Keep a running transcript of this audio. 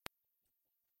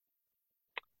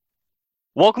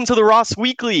Welcome to the Ross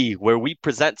Weekly, where we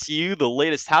present to you the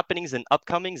latest happenings and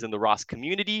upcomings in the Ross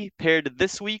community, paired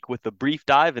this week with a brief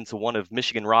dive into one of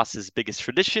Michigan Ross's biggest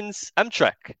traditions,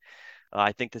 Amtrak.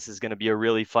 I think this is going to be a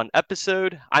really fun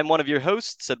episode. I'm one of your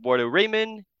hosts, Eduardo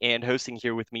Raymond, and hosting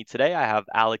here with me today, I have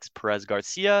Alex Perez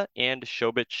Garcia and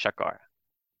Shobit Shakar.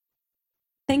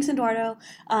 Thanks, Eduardo.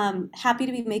 Happy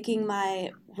to be making my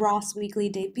Ross Weekly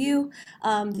debut.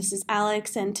 This is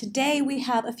Alex, and today we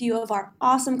have a few of our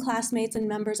awesome classmates and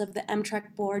members of the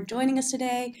Amtrak board joining us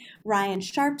today. Ryan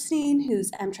Sharpstein,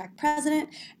 who's Amtrak president,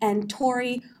 and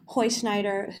Tori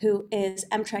Hoyschneider, who is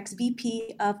Amtrak's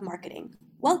VP of Marketing.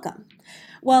 Welcome.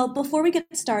 Well, before we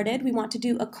get started, we want to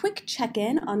do a quick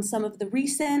check-in on some of the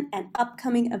recent and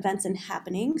upcoming events and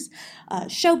happenings.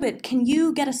 Shobit, can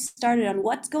you get us started on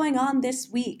what's going on this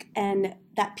week and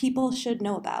that people should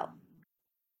know about?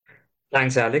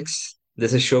 Thanks, Alex.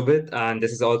 This is Shobit, and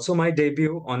this is also my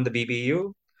debut on the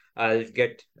BBU. I'll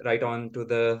get right on to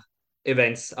the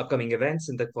upcoming events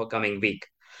in the coming week.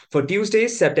 For Tuesday,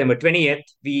 September 20th,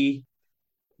 we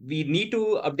need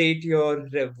to update your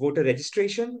voter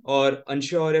registration or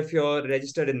unsure if you're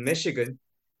registered in Michigan.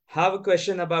 Have a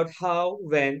question about how,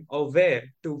 when, or where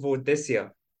to vote this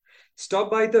year.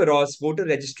 Stop by the Ross voter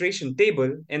registration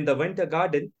table in the Winter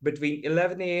Garden between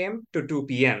 11 a.m. to 2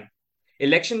 p.m.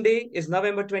 Election day is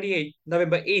November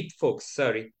 8th, folks,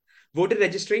 sorry. Voter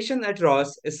registration at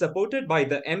Ross is supported by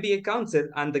the MBA Council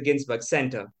and the Ginsburg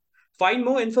Center. Find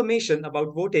more information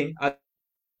about voting as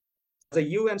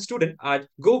a UM student at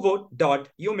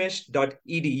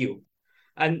govote.umich.edu.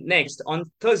 And next,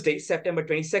 on Thursday, September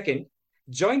 22nd,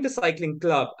 join the cycling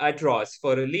club at Ross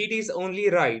for a ladies only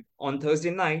ride on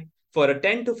Thursday night for a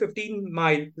 10 to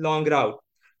 15-mile long route.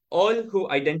 All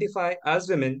who identify as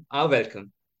women are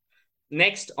welcome.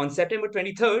 Next, on September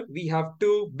 23rd, we have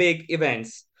two big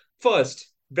events.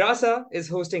 First, Brasa is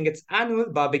hosting its annual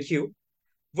barbecue.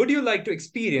 Would you like to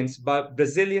experience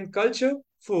Brazilian culture,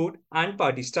 food, and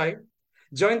party style?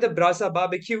 Join the Brasa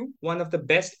Barbecue, one of the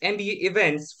best MBA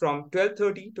events from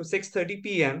 12:30 to 6:30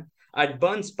 p.m. at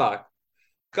Burns Park.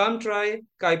 Come try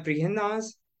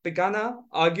caipirinhas, picana,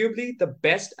 arguably the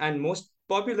best and most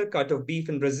popular cut of beef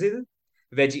in Brazil,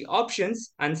 veggie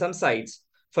options, and some sides,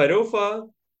 farofa,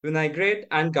 vinaigrette,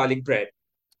 and garlic bread.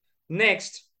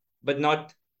 Next, but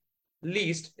not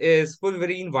least, is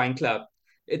Wolverine Wine Club.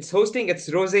 It's hosting its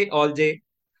Rosé All Day.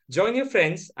 Join your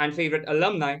friends and favorite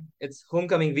alumni. It's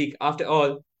homecoming week after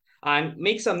all. And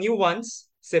make some new ones,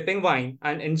 sipping wine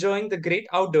and enjoying the great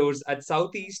outdoors at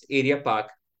Southeast Area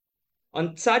Park.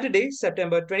 On Saturday,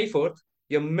 September 24th,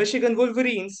 your Michigan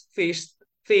Wolverines face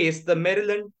the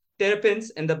Maryland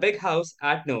Terrapins in the Big House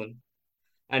at noon.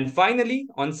 And finally,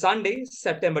 on Sunday,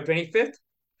 September 25th,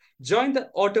 join the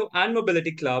Auto and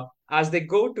Mobility Club as they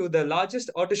go to the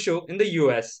largest auto show in the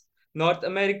US, North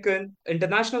American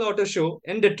International Auto Show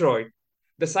in Detroit.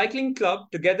 The cycling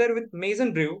club, together with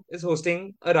Mason Brew, is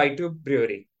hosting a ride to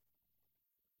brewery.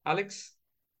 Alex?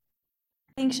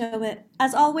 Thanks, Shobit.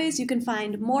 As always, you can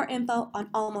find more info on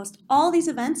almost all these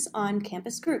events on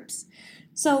campus groups.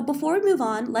 So before we move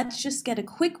on, let's just get a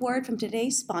quick word from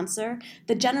today's sponsor,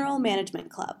 the General Management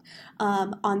Club,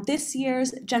 on this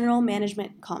year's General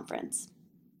Management Conference.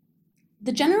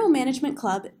 The General Management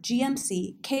Club,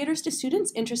 GMC, caters to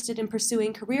students interested in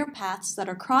pursuing career paths that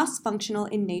are cross-functional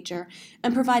in nature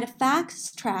and provide a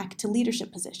fast track to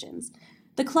leadership positions.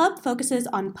 The club focuses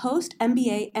on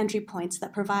post-MBA entry points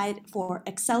that provide for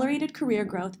accelerated career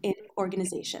growth in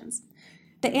organizations.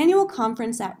 The annual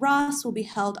conference at Ross will be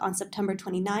held on September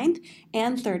 29th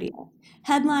and 30th,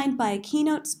 headlined by a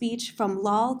keynote speech from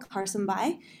Lal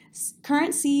Karsanbhai,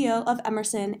 current CEO of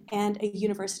Emerson and a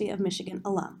University of Michigan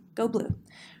alum. Go Blue.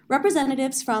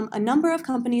 Representatives from a number of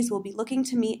companies will be looking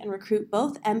to meet and recruit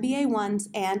both MBA 1s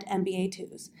and MBA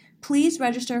 2s. Please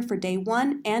register for day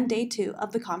 1 and day 2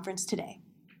 of the conference today.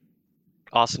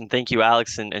 Awesome. Thank you,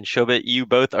 Alex and Shobit. You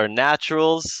both are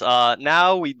naturals.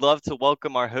 Now we'd love to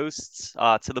welcome our hosts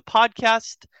to the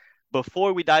podcast.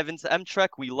 Before we dive into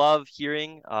Amtrak, we love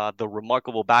hearing the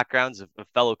remarkable backgrounds of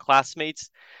fellow classmates.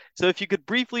 So if you could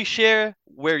briefly share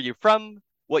where you're from,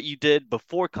 what you did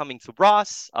before coming to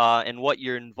Ross, and what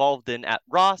you're involved in at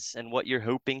Ross, and what you're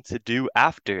hoping to do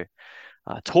after.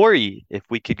 Tori, if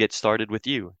we could get started with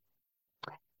you.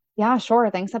 Yeah, sure.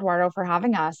 Thanks, Eduardo, for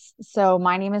having us. So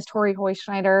my name is Tori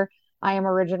Hoyschneider. I am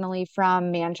originally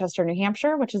from Manchester, New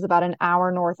Hampshire, which is about an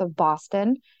hour north of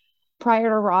Boston. Prior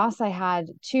to Ross, I had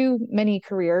two mini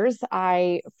careers.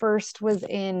 I first was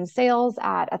in sales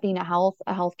at Athena Health,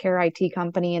 a healthcare IT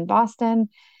company in Boston.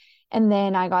 And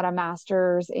then I got a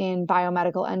master's in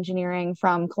biomedical engineering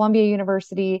from Columbia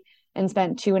University. and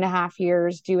spent 2.5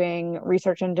 years doing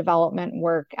research and development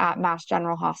work at Mass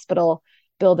General Hospital,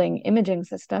 building imaging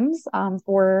systems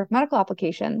for medical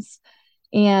applications.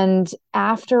 And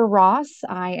after Ross,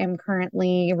 I am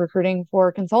currently recruiting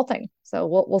for consulting. So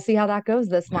we'll see how that goes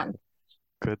this month.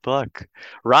 Good luck.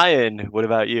 Ryan, what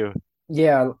about you?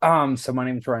 Yeah, so my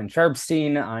name is Ryan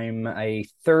Sharpstein. I'm a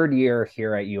third year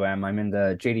here at UM. I'm in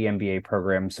the JD MBA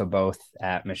program, so both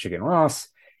at Michigan Ross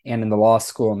and in the law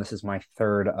school, and this is my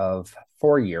third of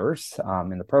 4 years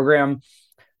in the program.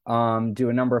 Do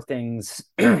a number of things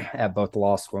at both the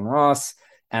law school and Ross.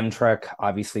 MTrek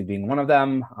obviously being one of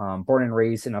them. Born and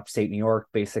raised in upstate New York,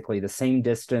 basically the same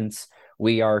distance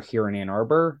we are here in Ann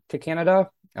Arbor to Canada,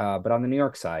 but on the New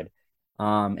York side.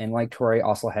 And like Tori,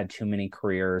 also had too many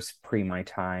careers pre my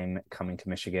time coming to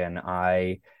Michigan.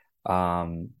 I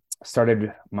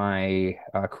started my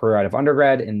career out of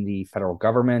undergrad in the federal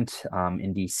government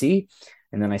in DC.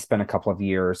 And then I spent a couple of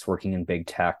years working in big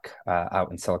tech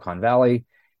out in Silicon Valley.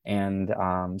 And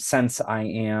since I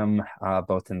am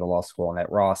both in the law school and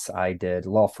at Ross, I did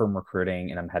law firm recruiting,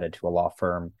 and I'm headed to a law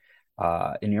firm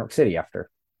in New York City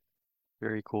after.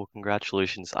 Very cool.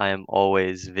 Congratulations. I am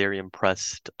always very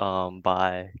impressed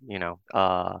by,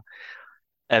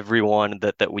 everyone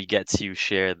that we get to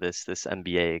share this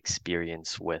MBA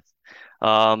experience with.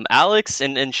 Alex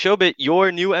and Shobit,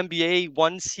 your new MBA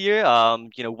ones here.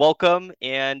 Welcome.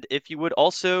 And if you would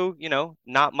also,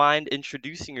 not mind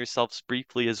introducing yourselves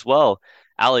briefly as well.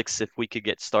 Alex, if we could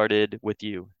get started with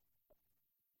you.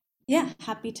 Yeah,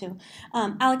 happy to.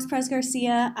 Alex Perez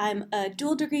Garcia. I'm a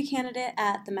dual degree candidate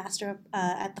at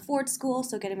at the Ford School,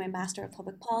 so getting my Master of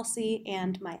Public Policy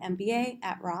and my MBA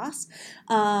at Ross.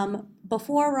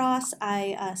 Before Ross,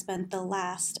 I spent the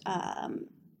last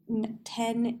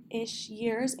 10-ish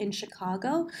years in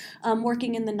Chicago,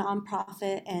 working in the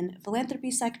nonprofit and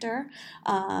philanthropy sector.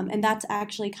 And that's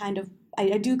actually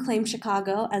I do claim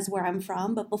Chicago as where I'm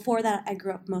from, but before that, I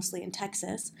grew up mostly in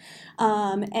Texas.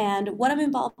 And what I'm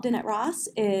involved in at Ross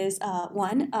is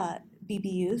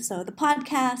BBU, so the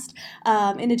podcast,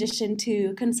 in addition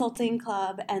to consulting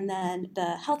club and then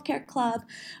the healthcare club.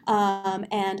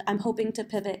 And I'm hoping to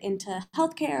pivot into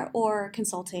healthcare or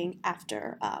consulting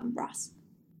after Ross.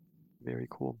 Very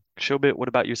cool. Shobit, what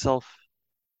about yourself?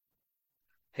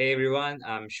 Hey everyone,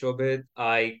 I'm Shobit.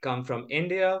 I come from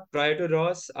India. Prior to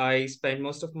Ross, I spent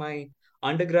most of my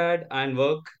undergrad and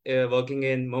working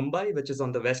in Mumbai, which is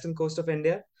on the western coast of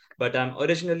India. But my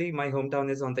hometown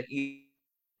is on the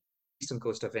eastern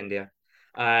coast of India.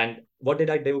 And what did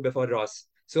I do before Ross?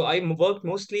 So I worked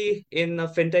mostly in a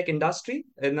fintech industry,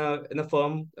 in a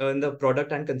firm in the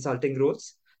product and consulting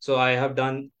roles. So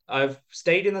I've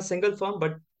stayed in a single firm,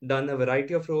 but done a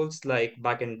variety of roles like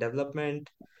backend development,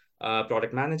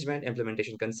 product management,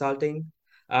 implementation consulting.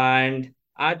 And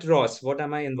at Ross, what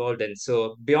am I involved in?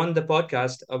 So beyond the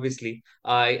podcast, obviously,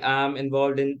 I am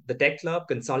involved in the tech club,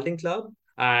 consulting club,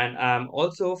 and I'm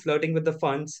also flirting with the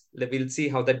funds. We'll see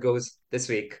how that goes this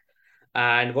week.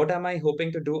 And what am I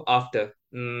hoping to do after?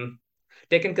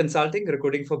 Tech and consulting,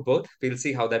 recruiting for both. We'll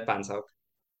see how that pans out.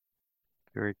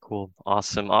 Very cool.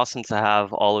 Awesome. Awesome to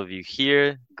have all of you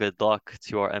here. Good luck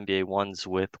to our MBA ones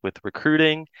with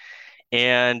recruiting.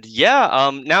 And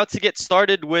yeah, now to get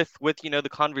started with the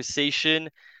conversation,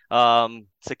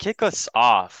 to kick us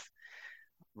off,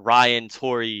 Ryan,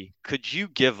 Tori, could you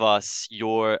give us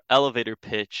your elevator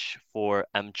pitch for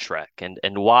MTrek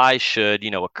and why should,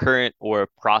 a current or a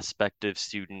prospective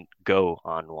student go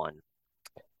on one?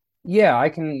 Yeah, I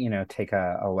can, take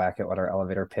a whack at what our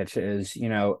elevator pitch is.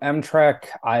 MTrek,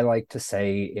 I like to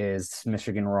say, is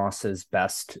Michigan Ross's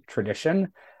best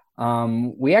tradition.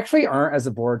 We actually aren't, as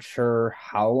a board, sure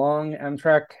how long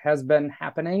MTrek has been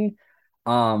happening.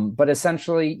 But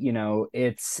essentially,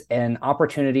 it's an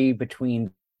opportunity between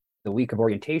the week of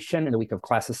orientation and the week of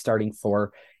classes starting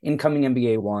for incoming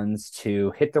MBA ones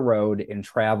to hit the road and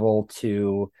travel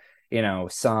to,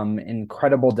 some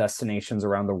incredible destinations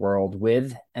around the world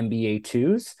with MBA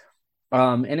twos.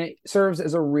 And it serves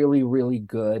as a really, really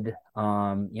good,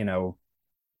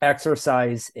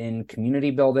 exercise in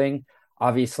community building.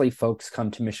 Obviously, folks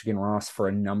come to Michigan Ross for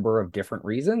a number of different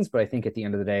reasons, but I think at the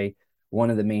end of the day, one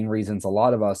of the main reasons a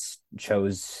lot of us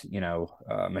chose,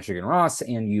 Michigan Ross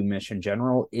and UMich in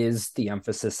general is the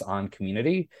emphasis on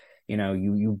community.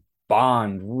 You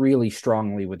bond really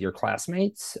strongly with your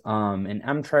classmates, and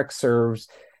MTrek serves,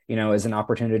 as an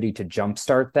opportunity to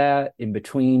jumpstart that in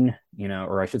between,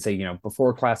 or I should say,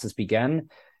 before classes begin,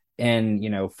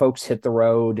 and folks hit the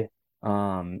road.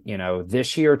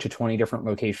 This year to 20 different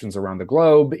locations around the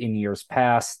globe. In years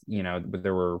past,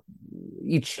 there were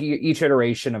each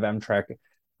iteration of MTrek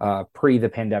pre the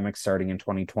pandemic starting in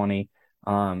 2020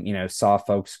 Saw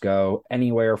folks go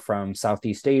anywhere from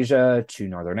Southeast Asia to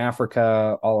Northern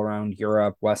Africa, all around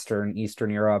Europe, Western, Eastern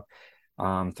Europe,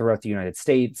 throughout the United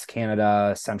States,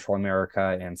 Canada, Central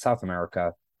America, and South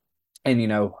America. And,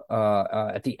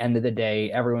 at the end of the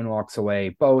day, everyone walks away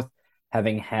both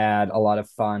having had a lot of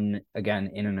fun,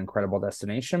 again, in an incredible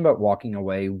destination, but walking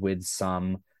away with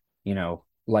some,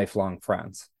 lifelong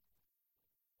friends.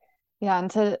 Yeah, and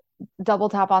to double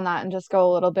tap on that and just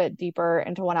go a little bit deeper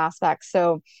into one aspect.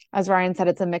 So, as Ryan said,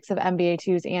 it's a mix of MBA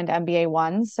twos and MBA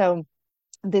ones. So,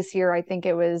 this year, I think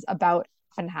it was about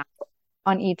half and half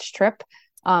on each trip.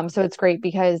 So it's great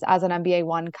because as an MBA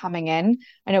one coming in,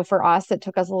 I know for us, it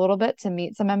took us a little bit to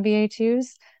meet some MBA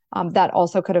twos. That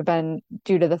also could have been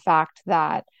due to the fact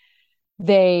that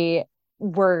they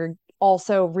were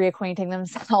also reacquainting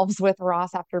themselves with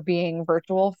Ross after being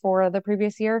virtual for the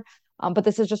previous year. But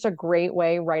this is just a great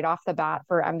way right off the bat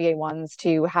for MBA ones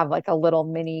to have like a little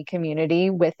mini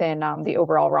community within the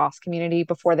overall Ross community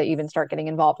before they even start getting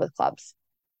involved with clubs.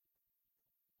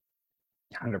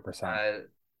 100%.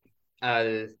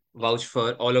 I'll vouch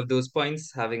for all of those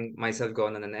points, having myself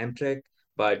gone on an M-Trek,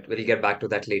 but we'll get back to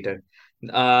that later.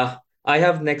 I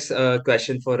have next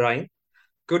question for Ryan.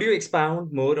 Could you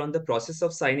expound more on the process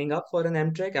of signing up for an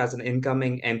M-Trek as an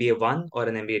incoming MBA 1 or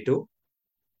an MBA 2?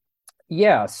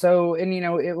 Yeah, so and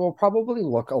it will probably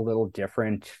look a little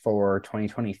different for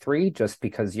 2023 just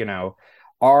because,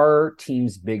 our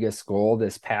team's biggest goal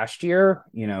this past year,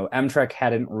 M-Trek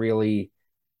hadn't really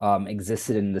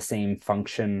existed in the same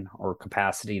function or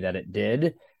capacity that it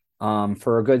did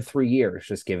for a good 3 years,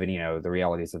 just given, the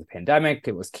realities of the pandemic.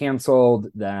 It was canceled.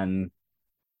 Then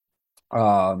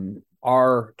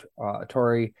our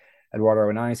Tori, Eduardo,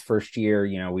 and I's first year,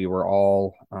 we were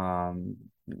all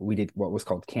we did what was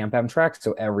called Camp M-Trek.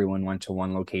 So everyone went to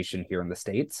one location here in the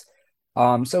States.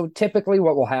 So typically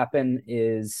what will happen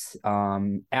is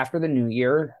after the new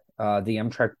year, the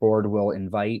M-Trek board will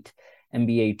invite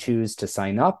MBA twos to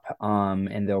sign up,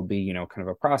 and there'll be, kind of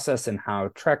a process in how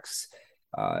treks,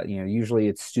 usually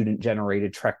it's student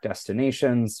generated trek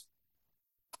destinations.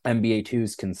 MBA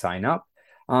twos can sign up.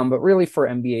 But really for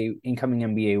incoming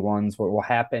MBA ones, what will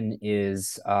happen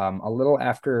is a little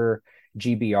after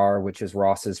GBR, which is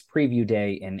Ross's preview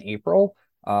day in April,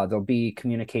 there'll be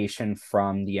communication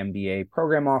from the MBA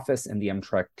program office and the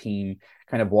M-Trek team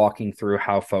kind of walking through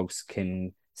how folks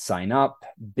can sign up,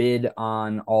 bid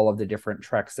on all of the different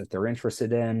treks that they're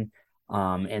interested in,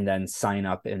 and then sign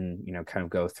up and, kind of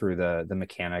go through the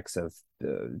mechanics of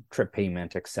the trip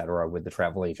payment, et cetera, with the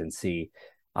travel agency.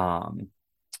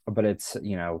 But it's,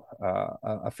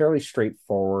 a fairly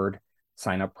straightforward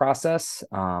sign up process.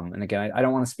 And again, I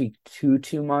don't want to speak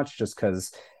too much just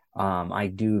because I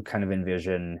do kind of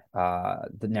envision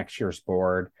the next year's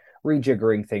board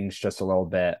rejiggering things just a little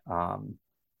bit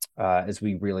as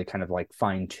we really kind of like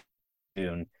fine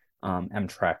tune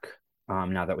M-Trek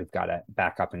now that we've got it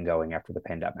back up and going after the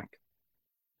pandemic.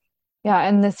 Yeah,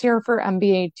 and this year for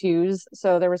MBA twos,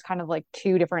 so there was kind of like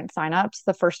two different signups.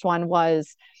 The first one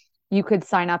was you could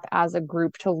sign up as a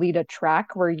group to lead a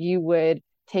trek where you would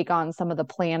take on some of the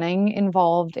planning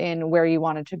involved in where you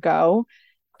wanted to go.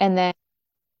 And then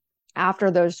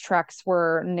after those treks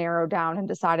were narrowed down and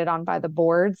decided on by the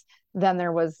boards, then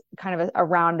there was kind of a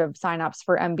round of signups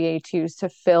for MBA twos to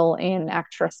fill in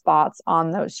extra spots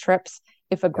on those trips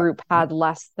if a group had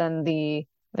less than I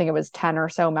think it was 10 or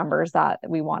so members that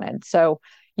we wanted. So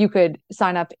you could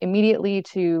sign up immediately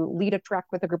to lead a trek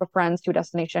with a group of friends to a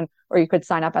destination, or you could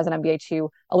sign up as an MBA 2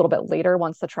 a little bit later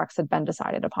once the treks had been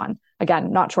decided upon.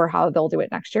 Again, not sure how they'll do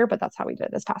it next year, but that's how we did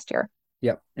it this past year.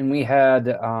 Yep. And we had,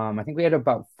 I think we had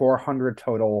about 400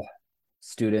 total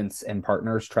students and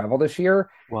partners travel this year.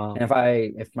 Wow. And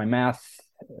if my math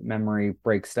memory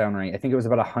breaks down right, I think it was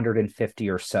about 150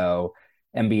 or so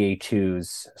MBA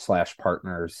 2s /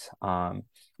 partners.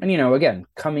 And, again,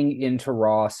 coming into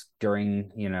Ross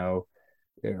during,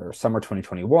 summer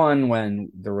 2021, when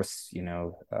there was,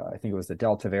 I think it was the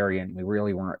Delta variant, we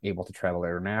really weren't able to travel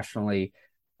internationally.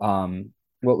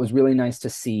 What was really nice to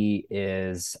see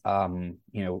is,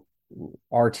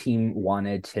 our team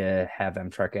wanted to have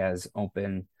M-Trek as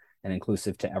open and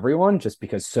inclusive to everyone, just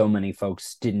because so many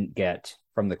folks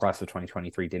from the class of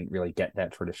 2023 didn't really get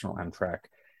that traditional M-Trek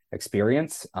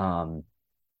experience.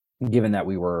 Given that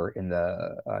we were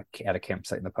at a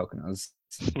campsite in the Poconos.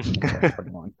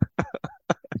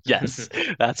 Yes,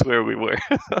 that's where we were.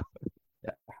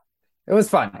 Yeah, it was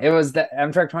fun. It was the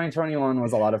M-Trek 2021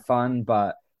 was a lot of fun,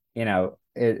 but a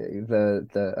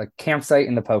campsite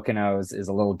in the Poconos is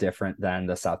a little different than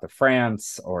the south of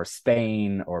France or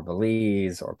Spain or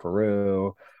Belize or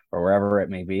Peru or wherever it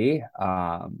may be.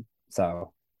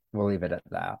 So we'll leave it at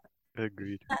that.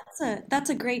 Agreed. That's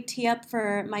a great tee up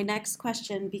for my next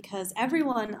question because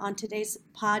everyone on today's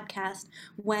podcast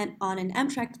went on an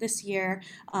Amtrak this year.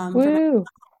 For my Woo.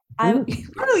 I Ooh,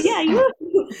 oh yes. yeah,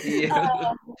 you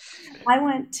Yeah. I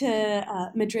went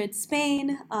to Madrid,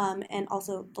 Spain, and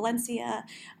also Valencia.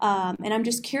 And I'm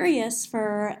just curious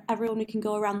for everyone who can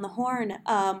go around the horn,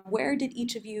 where did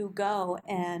each of you go,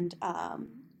 and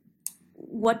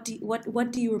what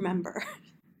do you remember?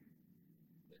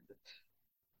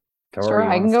 Tori, Sure, you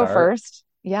I want can to go start? first.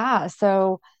 Yeah,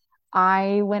 so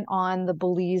I went on the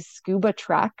Belize scuba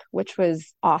trek, which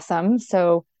was awesome.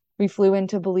 So we flew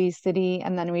into Belize City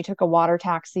and then we took a water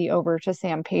taxi over to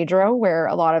San Pedro, where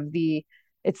a lot of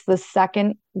it's the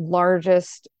second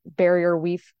largest barrier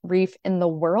reef in the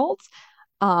world.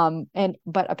 But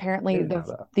I apparently didn't know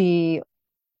that. the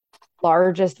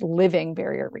largest living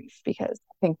barrier reef, because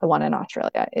I think the one in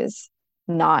Australia is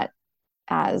not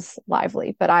as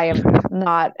lively, but I am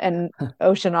not an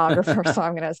oceanographer, so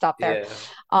I'm going to stop there.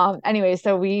 Yeah. Anyway,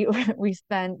 so we we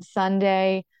spent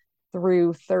Sunday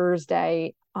through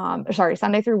Thursday, sorry,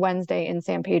 Sunday through Wednesday in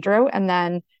San Pedro, and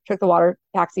then took the water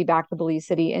taxi back to Belize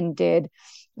City and did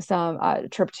some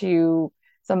trip to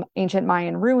some ancient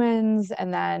Mayan ruins,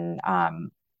 and then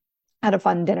had a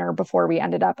fun dinner before we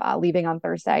ended up leaving on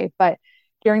Thursday. But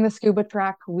during the scuba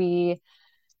trek, we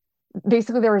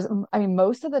basically there was, I mean,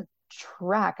 most of the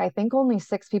trek, I think only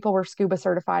 6 people were scuba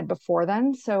certified before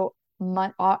then. So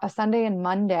a Sunday and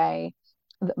Monday,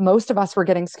 most of us were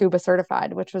getting scuba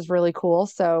certified, which was really cool.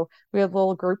 So we had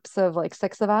little groups of like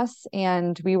 6 of us,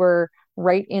 and we were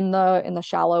right in the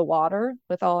shallow water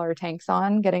with all our tanks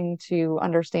on, getting to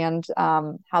understand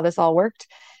how this all worked.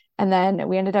 And then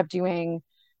we ended up doing,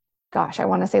 gosh, I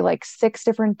want to say like 6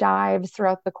 different dives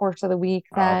throughout the course of the week.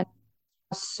 Then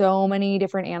Wow. so many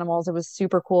different animals. It was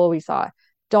super cool. We saw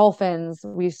dolphins,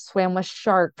 we swam with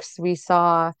sharks, we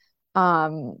saw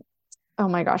um oh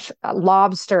my gosh,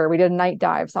 lobster. We did a night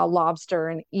dive, saw lobster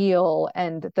and eel,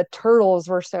 and the turtles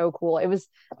were so cool. It was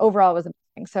overall it was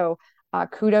amazing. So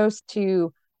kudos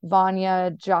to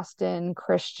Vanya, Justin,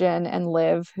 Christian, and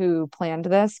Liv who planned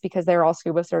this, because they're all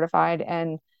scuba certified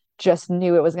and just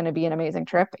knew it was going to be an amazing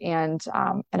trip, and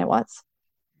it was.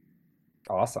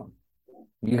 Awesome.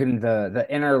 You can the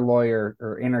inner lawyer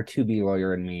or inner to be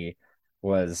lawyer in me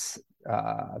was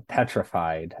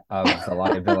petrified of the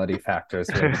liability factors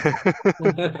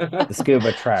with the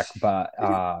scuba trek, but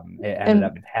it ended And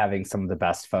up having some of the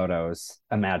best photos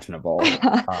imaginable.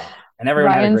 And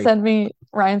everyone had a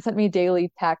Ryan sent me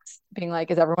daily texts being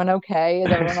like, "Is everyone okay?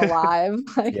 Is everyone alive?"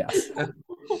 Like, yes.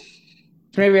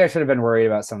 Maybe I should have been worried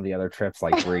about some of the other trips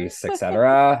like Greece,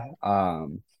 etc.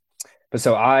 But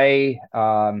so I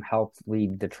helped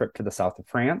lead the trip to the south of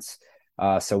France.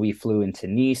 So we flew into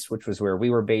Nice, which was where we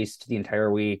were based the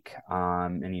entire week,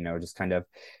 and just kind of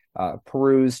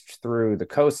perused through the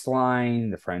coastline,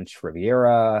 the French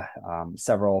Riviera,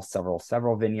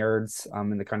 several vineyards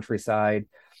in the countryside.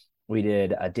 We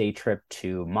did a day trip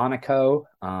to Monaco.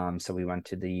 So we went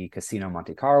to the Casino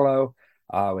Monte Carlo,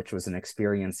 which was an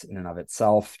experience in and of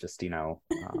itself. Just,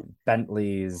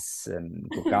 Bentleys and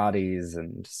Bugattis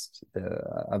and just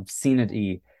the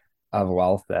obscenity of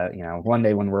wealth that, one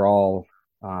day when we're all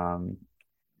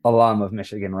alum of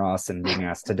Michigan Ross and being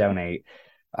asked to donate,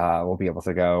 we'll be able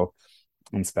to go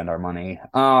and spend our money.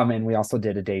 And we also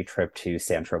did a day trip to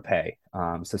Saint-Tropez.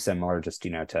 So similar, just,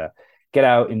 to get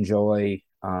out, enjoy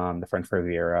the French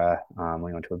Riviera.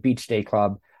 We went to a beach day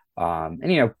club.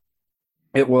 And,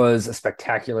 it was a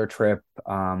spectacular trip.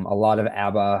 A lot of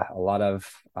ABBA, a lot of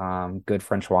good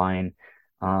French wine.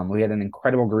 We had an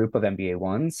incredible group of MBA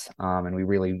ones, and we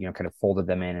really, kind of folded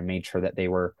them in and made sure that they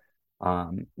were,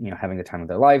 having the time of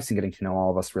their lives and getting to know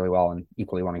all of us really well. And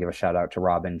equally want to give a shout out to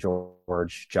Robin,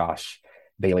 George, Josh,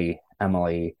 Bailey,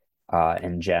 Emily,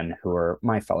 and Jen, who are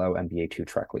my fellow MBA 2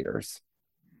 Trek leaders.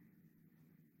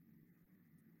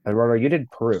 Eduardo, you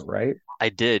did Peru, right? I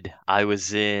did. I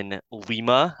was in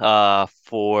Lima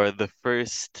for the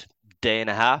first day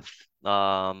and a half.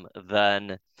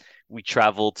 Then we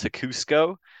traveled to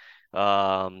Cusco,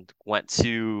 went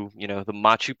to, the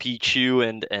Machu Picchu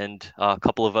and a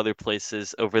couple of other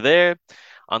places over there.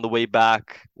 On the way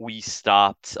back, we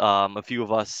stopped. A few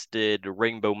of us did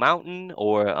Rainbow Mountain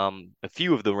or a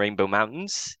few of the Rainbow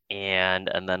Mountains, and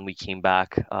then we came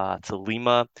back to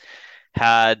Lima.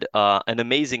 had an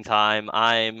amazing time.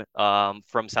 I'm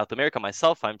from South America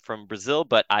myself. I'm from Brazil,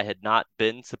 but I had not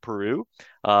been to Peru.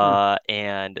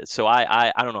 And so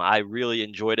I don't know, I really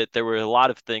enjoyed it. There were a lot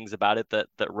of things about it that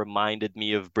reminded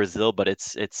me of Brazil, but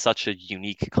it's such a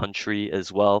unique country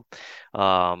as well.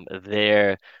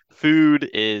 Their food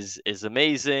is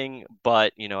amazing,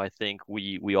 but I think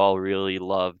we all really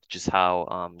loved just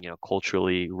how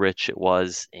culturally rich it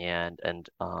was, and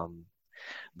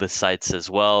the sites as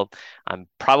well. I'm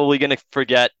probably going to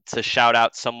forget to shout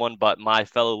out someone, but my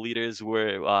fellow leaders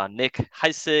were Nick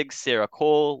Heisig, Sarah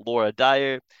Cole, Laura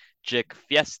Dyer, Jick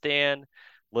Fiestan,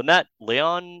 Lynette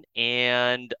Leon,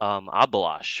 and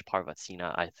Abalash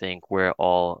Parvatina, I think, were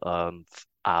all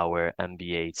our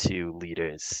MBA2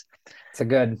 leaders. It's a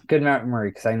good memory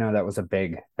because I know that was a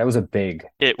big It trek. was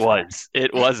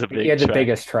a big You had the trek.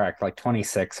 biggest trek, like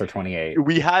 26 or 28.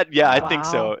 We had, yeah, I think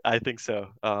Wow.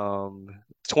 so.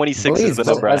 26 is Belize, the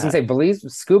number I I was gonna had. say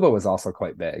Belize scuba was also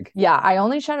quite big. Yeah, I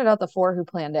only shouted out the four who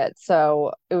planned it.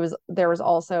 So there was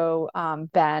also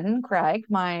Ben, Craig,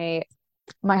 my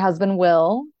husband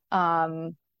Will,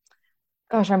 gosh,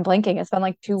 I'm blanking. It's been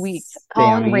like 2 weeks.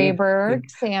 Colin Sammy, Rayberg,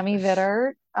 Sammy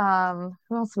Vitter.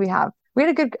 Who else do we have? We had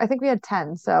a good, I think we had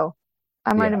 10, so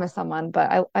I might have yeah. missed someone,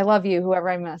 but I love you, whoever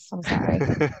I missed. I'm sorry.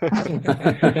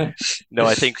 No,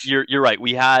 I think you're right.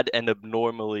 We had an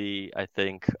abnormally, I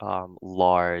think,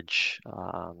 large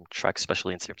trek,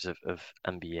 especially in terms of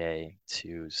MBA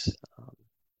twos.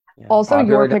 Yeah. Also,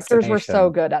 your Popular pictures were so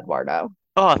destination. good, Eduardo.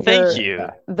 Oh, thank Your you.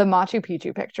 Yeah, the Machu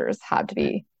Picchu pictures had to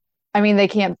be, I mean, they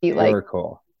can't be they like, were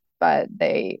cool. but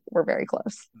they were very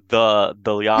close. The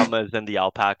llamas and the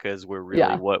alpacas were really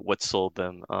Yeah. what sold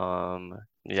them.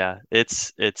 Yeah,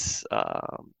 it's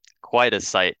quite a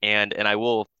sight. And I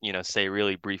will, say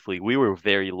really briefly, we were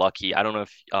very lucky. I don't know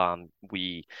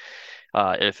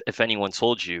if anyone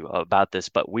told you about this,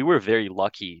 but we were very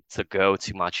lucky to go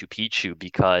to Machu Picchu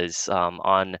because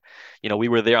we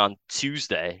were there on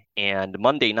Tuesday, and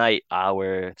Monday night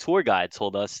our tour guide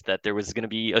told us that there was going to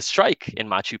be a strike in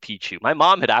Machu Picchu. My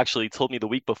mom had actually told me the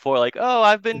week before, like, oh,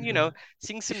 I've been,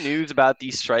 seeing some news about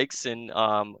these strikes in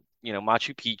Machu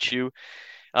Picchu.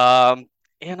 Um,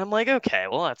 and I'm like, okay,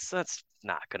 well, that's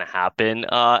not gonna happen.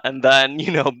 And then,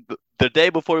 the day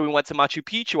before we went to Machu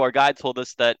Picchu, our guide told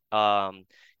us that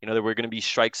there were going to be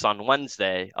strikes on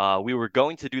Wednesday. We were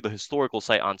going to do the historical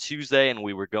site on Tuesday, and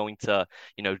we were going to,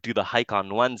 do the hike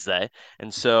on Wednesday.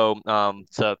 And so,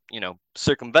 to,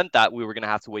 circumvent that, we were going to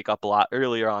have to wake up a lot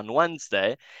earlier on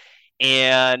Wednesday.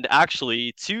 And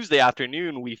actually, Tuesday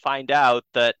afternoon, we find out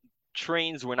that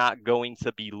trains were not going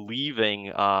to be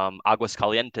leaving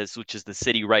Aguascalientes, which is the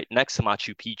city right next to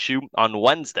Machu Picchu, on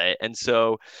Wednesday. And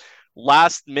so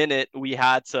last minute, we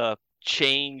had to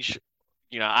change.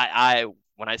 I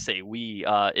when I say we,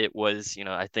 it was,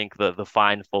 I think the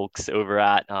fine folks over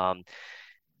at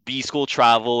B School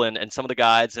Travel and some of the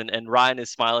guides, and Ryan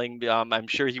is smiling. I'm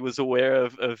sure he was aware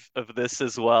of this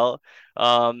as well.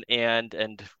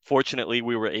 And fortunately,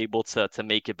 we were able to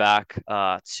make it back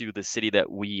to the city that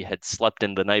we had slept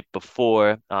in the night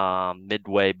before,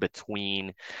 midway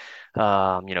between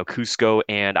Cusco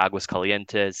and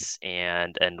Aguascalientes,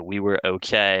 and we were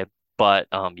okay. But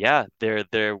yeah,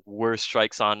 there were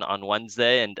strikes on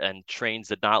Wednesday, and trains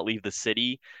did not leave the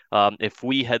city. If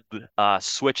we had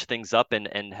switched things up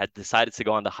and had decided to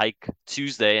go on the hike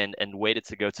Tuesday and waited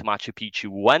to go to Machu Picchu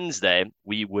Wednesday,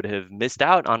 we would have missed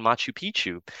out on Machu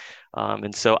Picchu.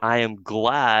 And so I am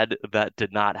glad that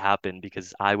did not happen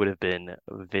because I would have been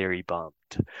very bummed.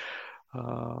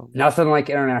 Nothing like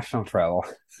international travel.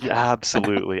 Yeah,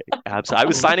 absolutely. Absolutely. I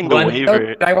was signing the One,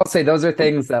 waiver. I will say those are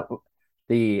things that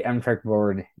the MTrek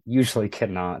board usually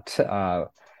cannot.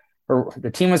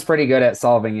 The team was pretty good at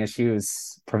solving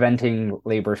issues, preventing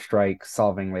labor strikes,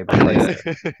 solving labor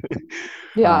strikes.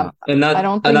 Yeah. I another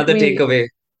don't think another we, takeaway.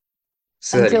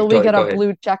 Sorry, until we get go a ahead.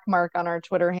 blue check mark on our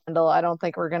Twitter handle, I don't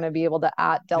think we're going to be able to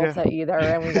at Yeah. Delta either.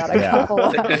 And we got a Yeah. couple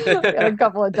of, we got a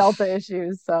couple of Delta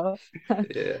issues. So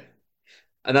Yeah.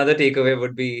 Another takeaway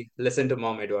would be listen to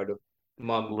mom, Eduardo.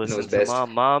 Mom knows Listen to best.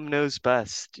 mom. Mom knows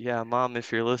best. Yeah, mom,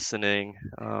 if you're listening,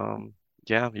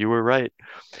 yeah, you were right.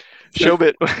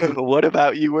 Shobit, what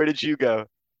about you? Where did you go?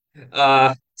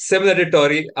 Similar to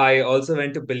Tori, I also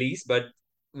went to Belize, but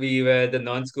we were the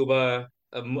non-scuba,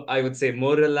 I would say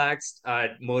more relaxed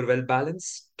and more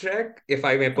well-balanced trek, if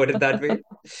I may put it that way.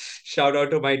 Shout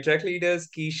out to my trek leaders,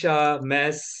 Keisha,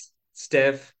 Mess,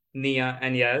 Steph, Nia,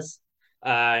 and Yaz.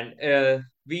 And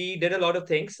we did a lot of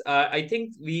things. I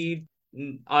think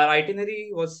our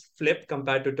itinerary was flipped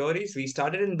compared to Tori's. We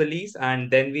started in Belize and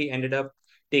then we ended up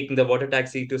taking the water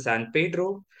taxi to San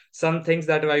Pedro. Some things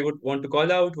that I would want to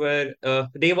call out were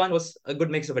day one was a good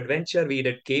mix of adventure. We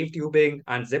did cave tubing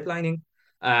and zip lining,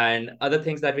 and other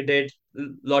things that we did,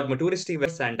 lot more touristy,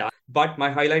 and but my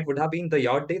highlight would have been the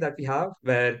yacht day that we have,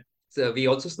 where we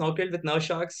also snorkeled with nurse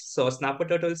sharks, saw snapper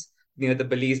turtles near the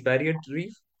Belize Barrier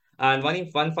Reef. And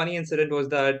one funny incident was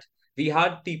that we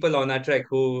had people on our trek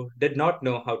who did not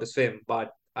know how to swim,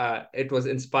 but it was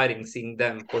inspiring seeing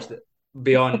them push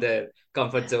beyond their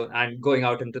comfort zone and going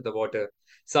out into the water.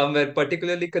 Some were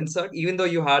particularly concerned, even though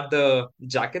you had the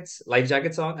jackets, life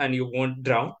jackets on, and you won't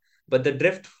drown, but the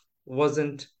drift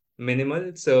wasn't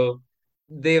minimal, so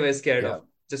they were scared Yeah. of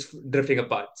just drifting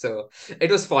apart. So it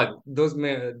was fun. Those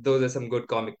are some good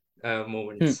comic Hmm.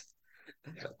 moments.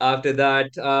 After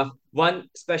that, one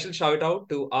special shout out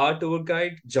to our tour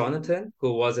guide, Jonathan,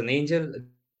 who was an angel.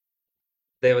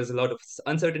 There was a lot of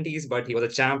uncertainties, but he was a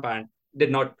champ and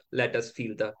did not let us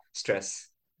feel the stress.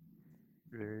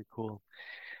 Very cool.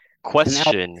 And Alex,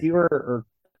 Question. or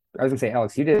I was gonna say,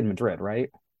 Alex, you did Madrid, right?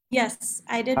 Yes,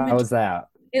 I did How Madrid. was that?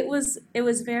 It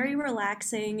was very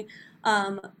relaxing,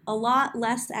 a lot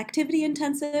less activity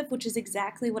intensive, which is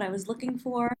exactly what I was looking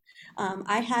for.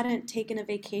 I hadn't taken a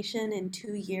vacation in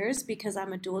 2 years because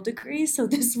I'm a dual degree, so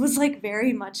this was like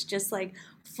very much just like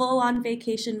full on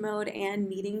vacation mode and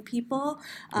meeting people.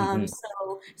 Hmm.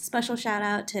 So special shout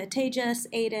out to Tejas,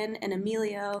 Aiden, and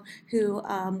Emilio, who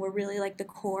were really like the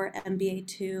core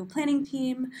MBA2 planning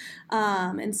team.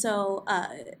 And so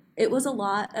it was a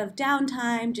lot of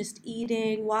downtime, just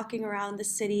eating, walking around the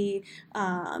city,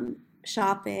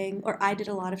 shopping, or I did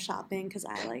a lot of shopping because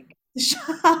I like to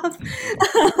shop.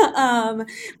 um,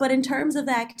 but in terms of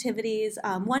the activities,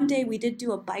 one day we did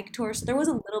do a bike tour, so there was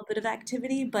a little bit of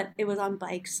activity, but it was on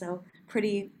bikes, so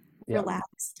pretty Yeah.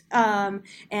 relaxed.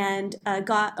 And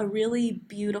got a really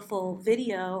beautiful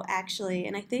video actually,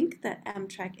 and I think that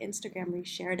Amtrak Instagram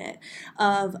reshared it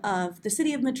of the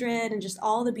city of Madrid and just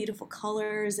all the beautiful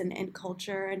colors and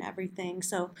culture and everything.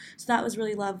 So that was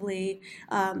really lovely.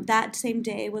 That same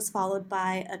day was followed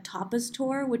by a tapas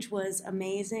tour, which was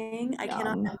amazing. I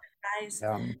cannot Yum. emphasize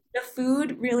Yum. the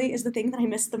food really is the thing that I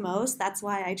miss the most. That's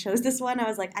why I chose this one. I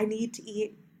was like, I need to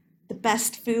eat the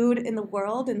best food in the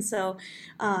world, and so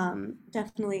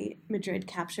definitely Madrid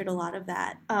captured a lot of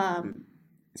that.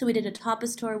 So we did a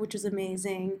tapas tour, which was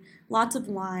amazing. Lots of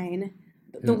wine.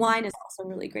 The Hmm. wine is also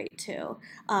really great too.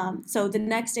 So the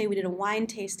next day we did a wine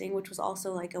tasting, which was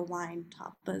also like a wine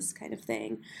tapas kind of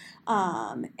thing,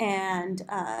 and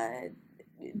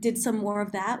did some more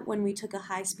of that when we took a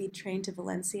high-speed train to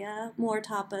Valencia. More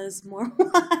tapas, more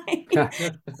wine.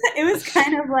 It was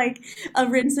kind of like a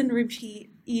rinse and repeat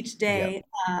each Yep. day.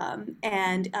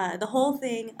 And the whole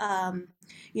thing,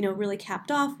 really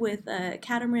capped off with a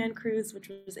catamaran cruise, which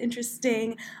was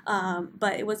interesting.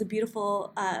 But it was a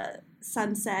beautiful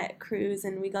sunset cruise,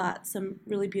 and we got some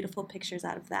really beautiful pictures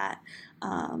out of that.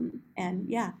 And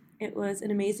yeah, it was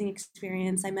an amazing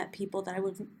experience. I met people that I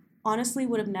would honestly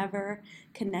would have never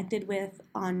connected with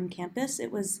on campus.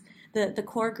 It was the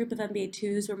core group of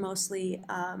MBA2s were mostly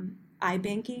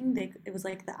iBanking. It was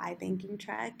like the iBanking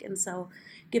track. And so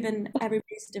given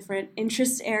everybody's different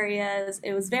interest areas,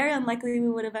 it was very unlikely we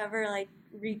would have ever like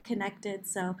reconnected.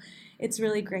 So it's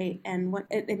really great. And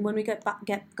when we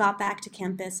got back to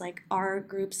campus, like our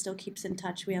group still keeps in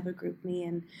touch. We have a group me,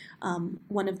 and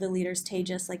one of the leaders,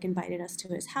 Tejas, like invited us to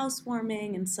his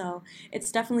housewarming. And so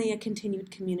it's definitely a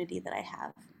continued community that I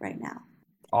have right now.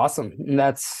 Awesome. And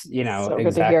that's, So good to hear.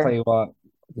 exactly what,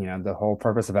 the whole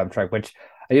purpose of Abstract, which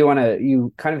I do want to,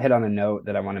 you kind of hit on a note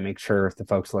that I want to make sure the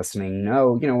folks listening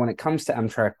know, when it comes to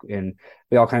Amtrak, and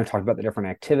we all kind of talked about the different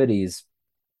activities,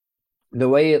 the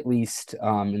way, at least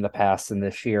in the past and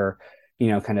this year,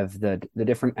 kind of the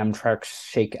different Amtrak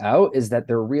shake out is that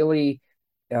they're really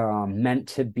meant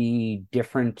to be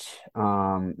different.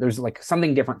 There's like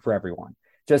something different for everyone,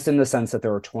 just in the sense that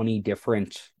there are 20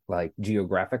 different like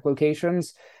geographic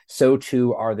locations. So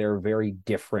too are there very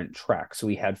different tracks.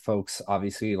 We had folks,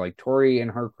 obviously, like Tori and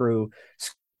her crew,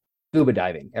 scuba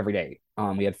diving every day.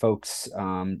 We had folks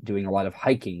doing a lot of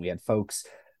hiking. We had folks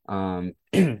trekking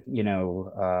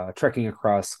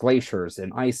across glaciers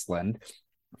in Iceland.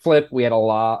 Flip, we had a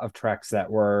lot of treks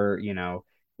that were,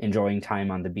 enjoying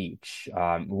time on the beach,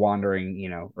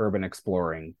 wandering, urban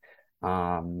exploring.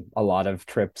 A lot of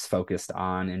trips focused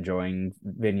on enjoying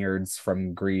vineyards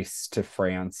from Greece to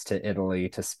France to Italy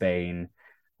to Spain.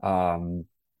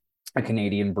 A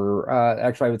Canadian brewer,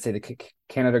 actually, I would say the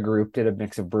Canada group did a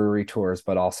mix of brewery tours,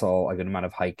 but also a good amount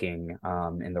of hiking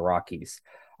in the Rockies.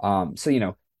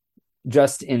 So,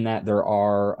 just in that there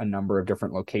are a number of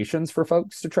different locations for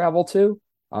folks to travel to.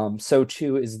 So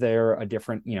too is there a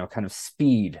different, kind of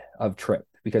speed of trip,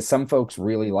 because some folks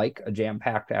really like a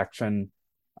jam-packed action,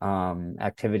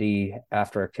 activity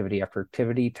after activity after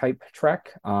activity type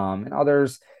trek. And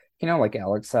others, like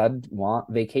Alex said, want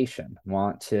vacation,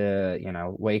 want to,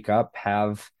 wake up,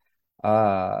 have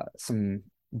some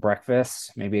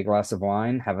breakfast, maybe a glass of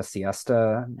wine, have a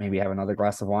siesta, maybe have another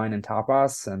glass of wine and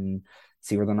tapas, and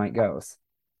see where the night goes.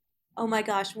 Oh my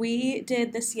gosh, we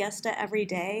did the siesta every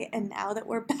day, and now that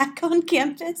we're back on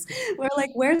campus, we're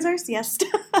like, where's our siesta?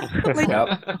 Like,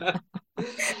 Yep.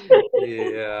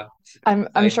 Yeah, I'm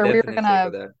I sure we were definitely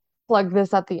echo gonna that. plug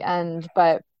this at the end,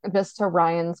 but just to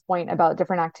Ryan's point about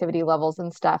different activity levels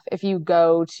and stuff, if you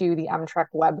go to the MTREK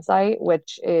website,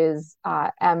 which is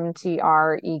mtrek.org,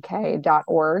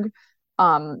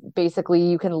 basically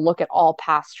you can look at all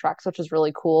past treks, which is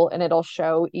really cool, and it'll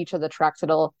show each of the treks.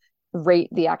 It'll rate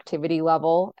the activity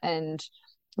level, and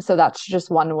so that's just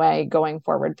one way going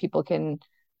forward. People can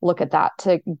look at that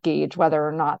to gauge whether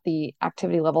or not the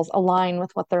activity levels align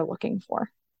with what they're looking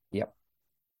for. Yep.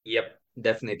 Yep,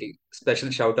 definitely. Special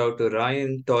shout out to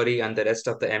Ryan, Tori, and the rest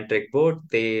of the MTech board.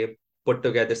 They put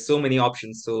together so many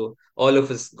options, so all of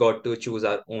us got to choose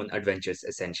our own adventures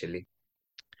essentially.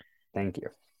 Thank you.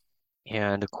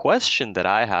 And a question that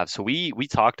I have, so we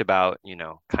talked about,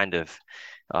 kind of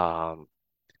um,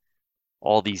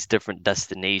 all these different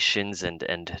destinations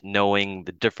and knowing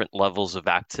the different levels of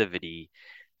activity.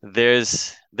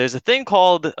 There's a thing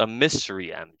called a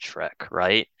mystery M trek,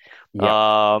 right?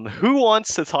 Yep. Who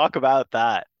wants to talk about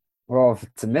that? Well, if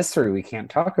it's a mystery, we can't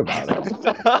talk about it.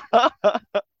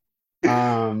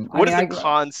 What is the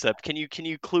concept? Can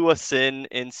you clue us in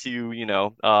into,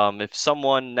 if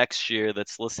someone next year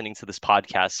that's listening to this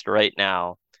podcast right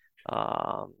now,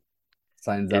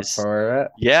 signs up is for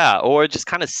it? yeah, or just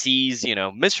kind of sees,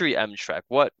 Mystery M Trek.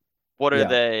 What are Yeah.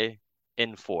 they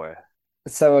in for?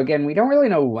 So again, we don't really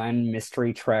know when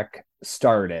Mystery Trek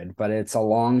started, but it's a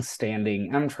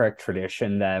long-standing M-Trek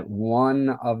tradition that one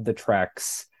of the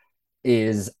treks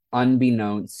is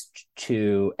unbeknownst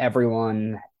to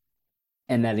everyone,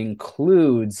 and that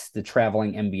includes the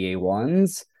traveling MBA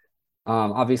ones.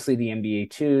 Obviously, the MBA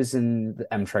twos and the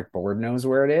M-Trek board knows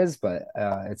where it is, but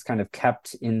it's kind of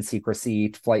kept in secrecy.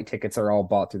 Flight tickets are all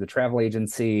bought through the travel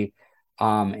agency,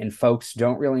 and folks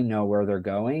don't really know where they're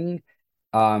going.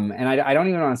 And I don't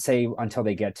even want to say until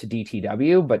they get to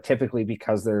DTW, but typically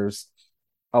because there's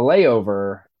a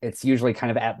layover, it's usually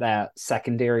kind of at that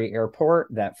secondary airport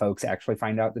that folks actually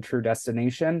find out the true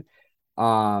destination.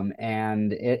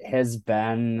 And it has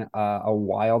been a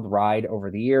wild ride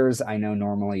over the years. I know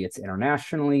normally it's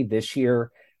internationally. This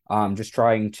year, just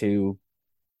trying to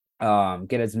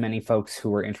get as many folks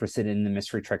who are interested in the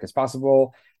mystery trek as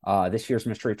possible. This year's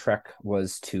mystery trek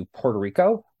was to Puerto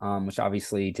Rico, which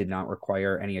obviously did not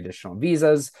require any additional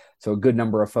visas. So a good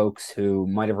number of folks who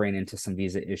might have ran into some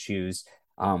visa issues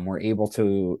were able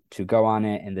to go on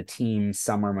it. And the team,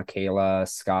 Summer, Michaela,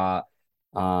 Scott,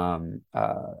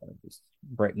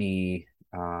 Brittany,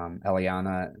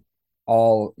 Eliana,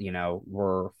 all,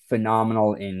 were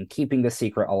phenomenal in keeping the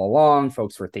secret all along.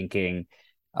 Folks were thinking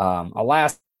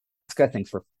Alaska.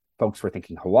 Folks were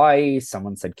thinking Hawaii.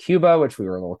 Someone said Cuba, which we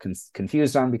were a little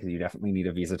confused on because you definitely need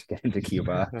a visa to get into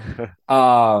Cuba.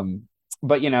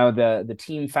 But the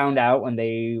team found out when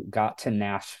they got to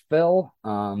Nashville.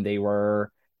 They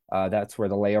were that's where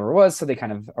the layover was. So they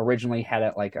kind of originally had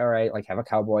it like, all right, like have a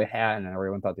cowboy hat, and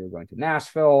everyone thought they were going to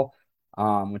Nashville,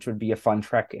 which would be a fun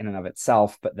trek in and of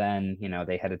itself. But then,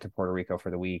 they headed to Puerto Rico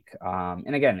for the week.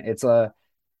 And again,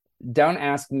 don't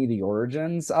ask me the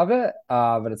origins of it,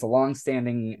 but it's a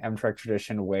long-standing M-Trek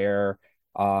tradition where,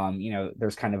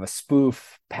 there's kind of a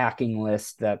spoof packing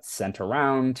list that's sent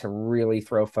around to really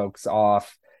throw folks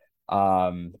off.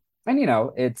 And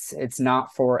it's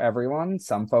not for everyone.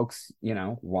 Some folks,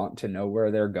 want to know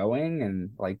where they're going, and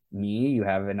like me, you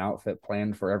have an outfit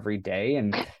planned for every day,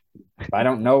 and if I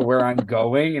don't know where I'm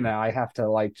going and I have to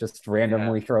like just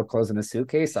randomly throw clothes in a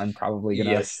suitcase, I'm probably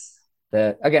gonna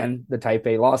the type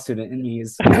A law student in me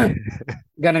is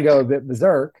gonna go a bit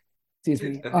berserk. Excuse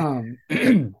me.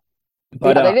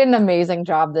 But they did an amazing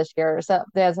job this year. So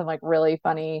they had some like really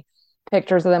funny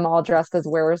pictures of them all dressed as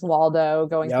Where's Waldo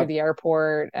going through the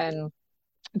airport, and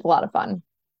it's a lot of fun.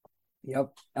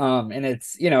 Yep. And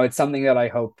it's something that I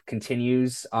hope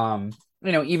continues.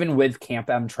 Even with Camp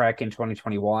M-Trek in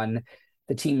 2021,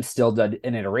 the team still did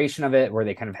an iteration of it where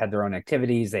they kind of had their own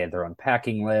activities, they had their own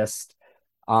packing list.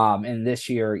 And this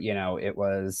year, it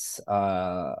was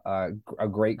a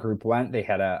great group went. They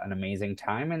had an amazing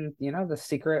time, and the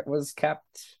secret was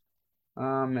kept.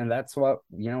 And that's what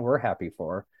we're happy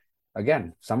for.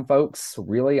 Again, some folks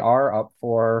really are up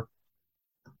for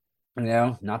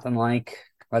Nothing like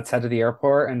let's head to the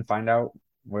airport and find out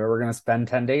where we're going to spend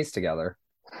 10 days together.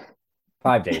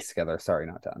 5 days together. Sorry,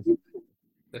 not 10.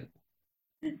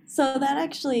 So that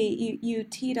actually, you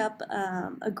teed up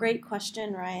a great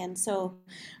question, Ryan. So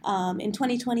in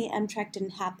 2020, MTrek didn't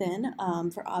happen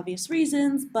for obvious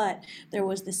reasons, but there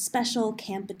was this special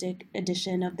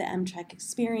edition of the MTrek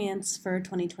experience for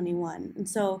 2021. And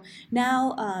so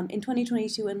now in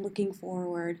 2022 and looking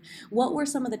forward, what were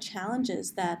some of the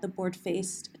challenges that the board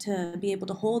faced to be able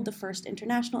to hold the first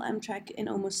international MTrek in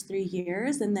almost 3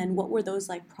 years? And then what were those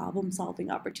like problem solving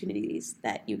opportunities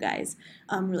that you guys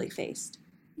really faced?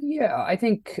 Yeah, I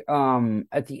think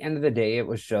at the end of the day, it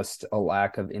was just a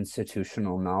lack of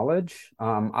institutional knowledge.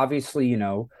 Obviously,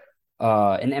 an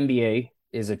MBA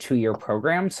is a 2-year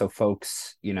program, so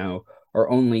folks, are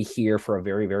only here for a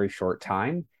very, very short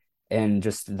time. And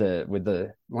just with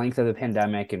the length of the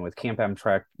pandemic and with Camp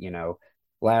MTrek,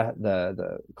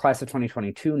 the class of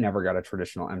 2022 never got a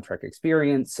traditional MTrek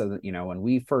experience. So that, when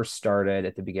we first started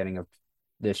at the beginning of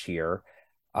this year,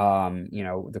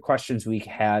 the questions we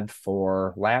had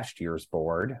for last year's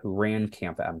board who ran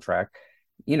Camp MTrek,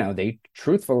 they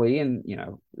truthfully and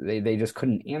they just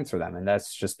couldn't answer them. And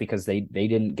that's just because they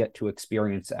didn't get to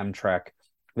experience MTrek.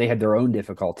 They had their own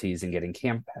difficulties in getting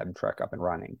Camp MTrek up and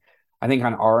running. I think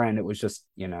on our end it was just,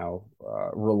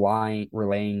 relying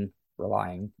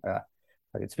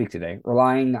I could speak today,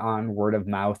 relying on word of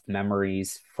mouth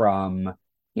memories from,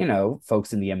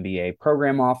 folks in the MBA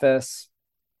program office.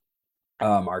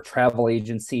 Our travel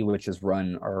agency, which is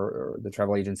run, or the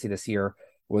travel agency this year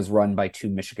was run by 2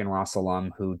 Michigan Ross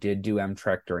alum who did do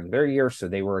MTrek during their year. So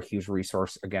they were a huge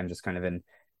resource, again, just kind of in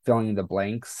filling in the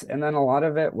blanks. And then a lot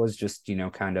of it was just,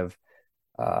 kind of,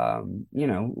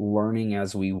 learning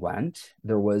as we went.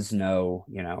 There was no,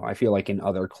 I feel like in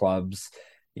other clubs,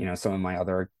 some of my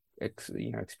other,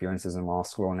 experiences in law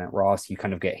school and at Ross, you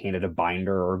kind of get handed a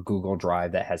binder or Google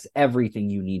Drive that has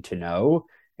everything you need to know,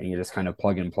 and you just kind of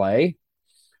plug and play.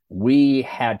 We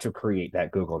had to create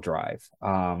that Google Drive.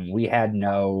 We had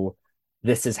no,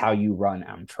 this is how you run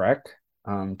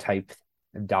MTrek type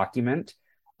document.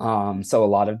 So a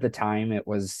lot of the time it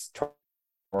was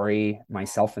Tori,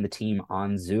 myself, and the team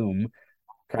on Zoom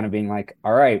kind of being like,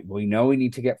 all right, we know we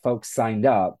need to get folks signed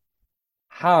up.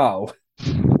 How?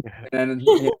 And then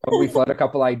we float a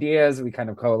couple ideas, we kind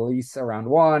of coalesce around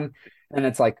one, and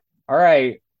it's like, all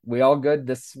right, we all good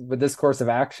with this course of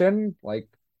action? Like,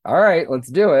 all right, let's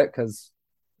do it. Because,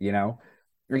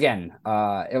 again,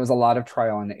 it was a lot of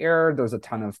trial and error. There's a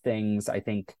ton of things I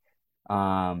think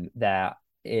that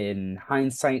in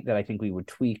hindsight that I think we would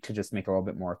tweak to just make it a little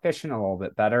bit more efficient, a little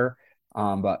bit better.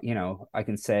 But I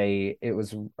can say it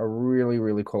was a really,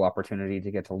 really cool opportunity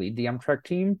to get to lead the MTrek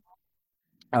team.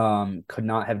 Could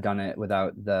not have done it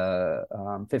without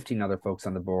the 15 other folks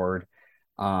on the board.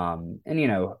 And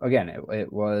again,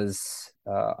 it was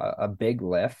a big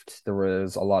lift. There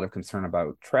was a lot of concern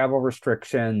about travel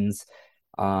restrictions.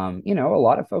 A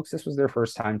lot of folks, this was their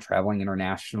first time traveling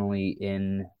internationally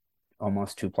in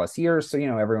almost 2+ years. So,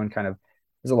 everyone kind of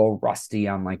is a little rusty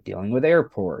on like dealing with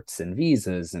airports and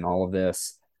visas and all of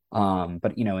this.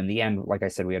 But in the end, like I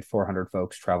said, we had 400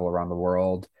 folks travel around the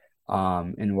world.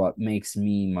 And what makes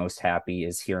me most happy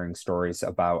is hearing stories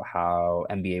about how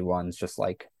MBA ones just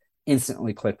like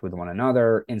instantly clicked with one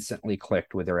another, instantly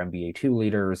clicked with their MBA 2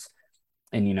 leaders.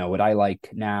 And, what I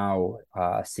like now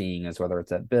seeing is whether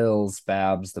it's at Bill's,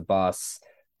 Babs, the bus,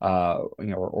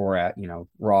 or at,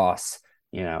 Ross,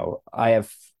 I have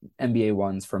MBA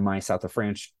ones from my South of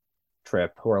France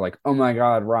trip who are like, oh my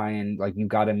God, Ryan, like you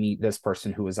got to meet this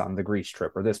person who was on the Greece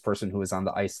trip or this person who was on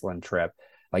the Iceland trip.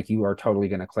 Like you are totally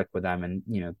going to click with them. And,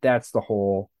 that's the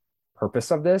whole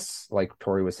purpose of this. Like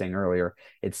Tori was saying earlier,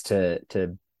 it's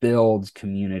to build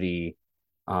community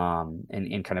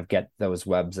and kind of get those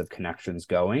webs of connections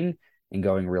going and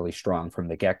going really strong from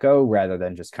the get-go, rather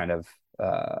than just kind of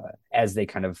as they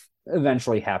kind of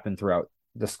eventually happen throughout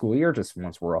the school year, just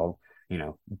once we're all,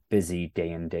 busy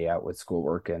day in, day out with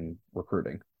schoolwork and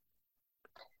recruiting.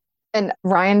 And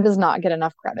Ryan does not get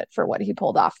enough credit for what he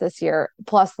pulled off this year.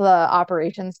 Plus the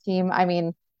operations team. I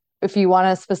mean, if you want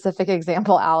a specific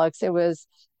example, Alex, it was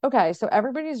okay. So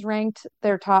everybody's ranked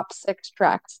their top 6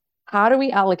 treks. How do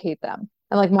we allocate them?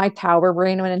 And like my tower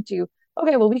brain went into,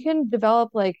 okay, well, we can develop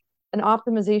like an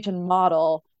optimization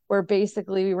model where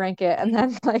basically we rank it. And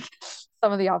then like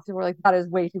some of the officers were like, that is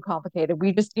way too complicated.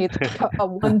 We just need a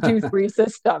 1, 2, 3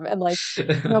 system. And like,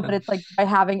 but it's like by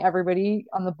having everybody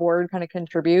on the board kind of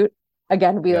contribute,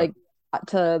 again, we like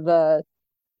to the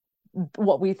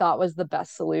what we thought was the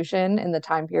best solution in the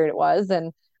time period it was.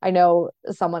 And I know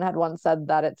someone had once said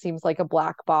that it seems like a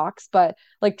black box, but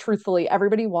like truthfully,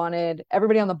 everybody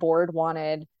on the board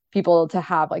wanted people to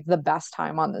have like the best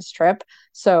time on this trip.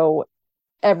 So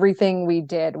everything we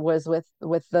did was with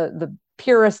the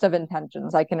purest of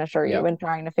intentions, I can assure you, in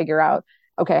trying to figure out,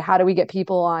 okay, how do we get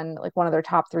people on like one of their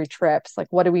top 3 trips? Like,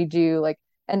 what do we do? Like,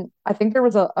 and I think there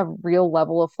was a real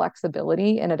level of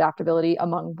flexibility and adaptability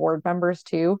among board members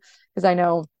too, because I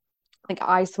know like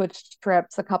I switched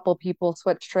trips, a couple people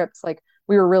switched trips. Like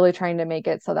we were really trying to make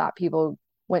it so that people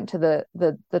went to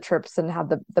the trips and had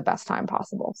the best time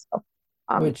possible. So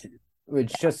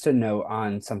which just to note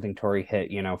on something Tori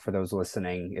hit, for those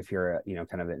listening, if you're,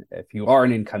 if you are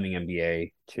an incoming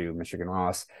MBA to Michigan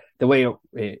Ross, the way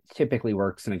it typically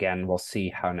works, and again, we'll see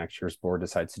how next year's board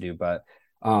decides to do, but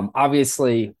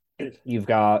obviously you've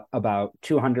got about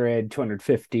 200,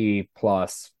 250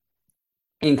 plus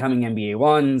incoming MBA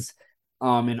ones,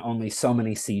 and only so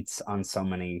many seats on so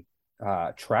many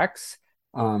treks.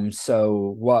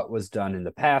 So what was done in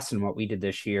the past and what we did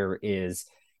this year is,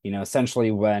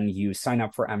 essentially when you sign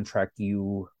up for Amtrak,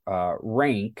 you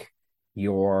rank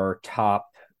your top,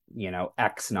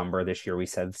 X number. This year we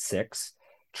said 6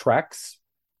 treks.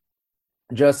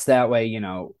 Just that way,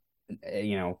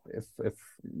 if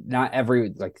not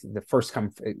every, like the first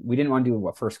come, we didn't want to do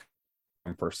what first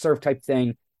come first serve type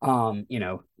thing.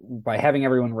 By having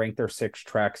everyone rank their 6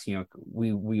 treks,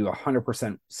 we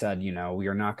 100% said, we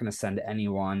are not going to send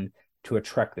anyone to a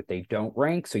trek that they don't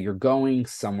rank. So you're going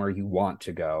somewhere you want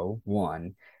to go,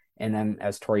 one. And then,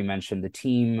 as Tori mentioned, the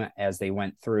team, as they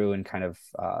went through and kind of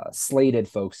slated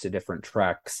folks to different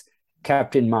treks,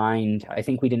 kept in mind, I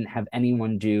think we didn't have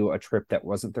anyone do a trip that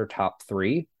wasn't their top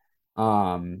 3,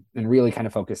 and really kind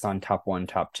of focused on top 1,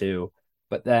 top 2.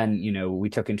 But then,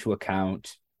 we took into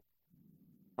account,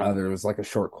 there was like a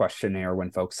short questionnaire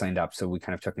when folks signed up. So we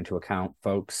kind of took into account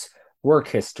folks' work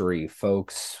history,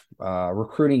 folks'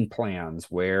 recruiting plans,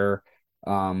 where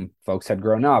folks had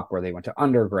grown up, where they went to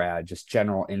undergrad, just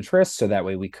general interests. So that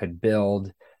way we could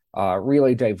build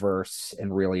really diverse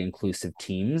and really inclusive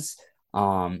teams,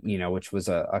 which was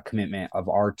a commitment of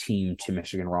our team to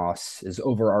Michigan Ross, is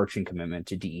overarching commitment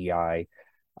to DEI.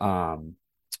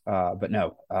 But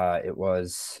no, it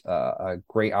was a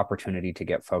great opportunity to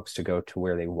get folks to go to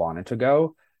where they wanted to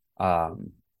go.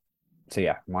 So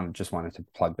yeah, just wanted to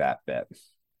plug that bit.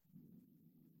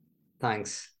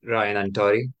 Thanks, Ryan and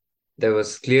Tori. There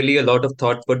was clearly a lot of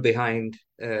thought put behind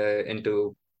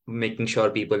into making sure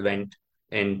people went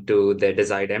into their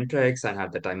desired Amtrak's and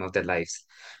had the time of their lives.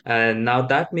 And now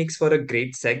that makes for a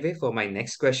great segue for my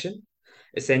next question.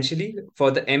 Essentially,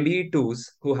 for the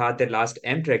MBA2s who had their last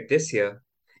Amtrak this year,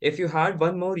 if you had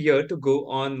one more year to go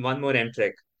on one more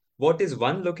Amtrak, what is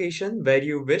one location where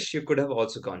you wish you could have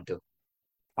also gone to?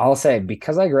 I'll say,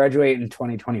 because I graduate in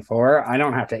 2024, I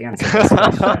don't have to answer this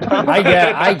question. I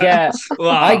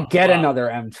get another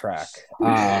Amtrak.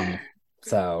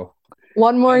 So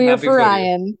one more year for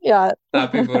Ryan. Yeah.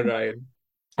 Happy for Ryan.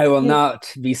 I will not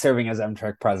be serving as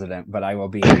Amtrak president, but I will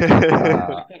be.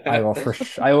 I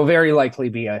will very likely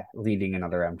be leading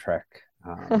another Amtrak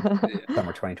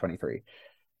summer 2023.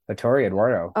 But Tori,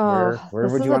 Eduardo, where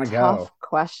would you want to go? Tough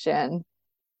question.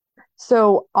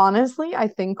 So honestly, I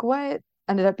think what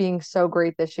ended up being so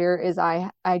great this year is I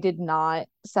did not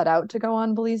set out to go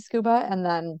on Belize Scuba, and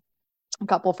then a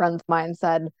couple friends of mine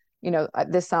said,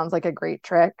 this sounds like a great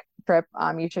trip.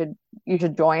 You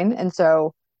should join, and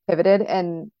so pivoted,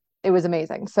 and it was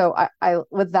amazing. So I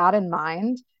with that in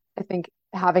mind, I think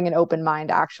having an open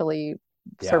mind actually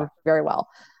served very well.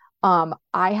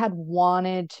 I had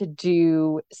wanted to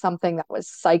do something that was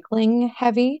cycling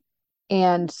heavy,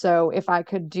 and so if I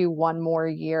could do one more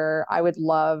year, I would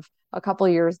love. A couple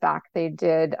of years back, they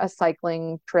did a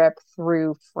cycling trip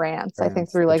through France. I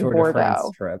think through like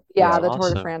Bordeaux. Yeah, the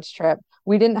Tour de France trip.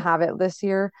 We didn't have it this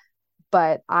year,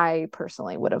 but I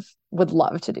personally would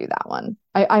love to do that one.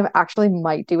 I actually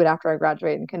might do it after I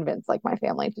graduate and convince like my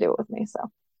family to do it with me.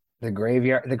 So the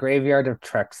graveyard of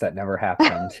treks that never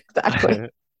happened. Exactly.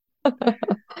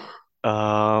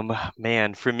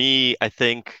 Man, for me, I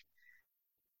think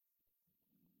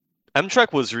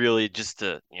Amtrak was really just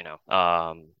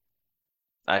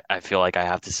I feel like I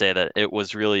have to say that it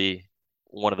was really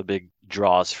one of the big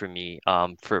draws for me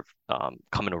for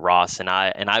coming to Ross, and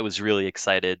I was really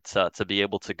excited to be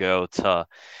able to go to,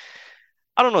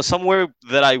 I don't know, somewhere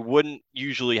that I wouldn't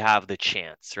usually have the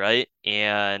chance, right?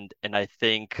 And I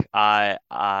think I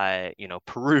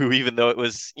Peru, even though it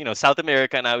was South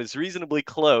America and I was reasonably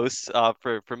close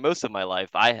for most of my life,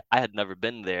 I had never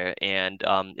been there, and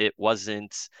it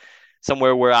wasn't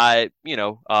somewhere where I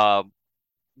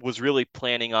was really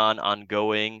planning on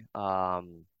going.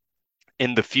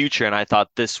 in the future, and I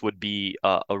thought this would be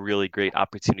a really great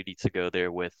opportunity to go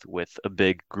there with a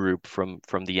big group from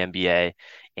the NBA.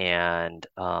 And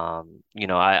you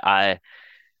know, I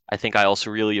think I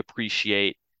also really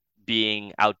appreciate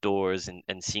being outdoors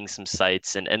and seeing some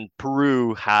sights. And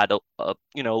Peru had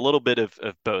you know, a little bit of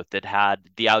both. It had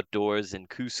the outdoors in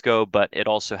Cusco, but it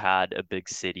also had a big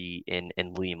city in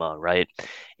Lima, right?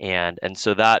 And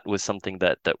so that was something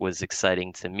that was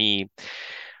exciting to me.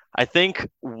 I think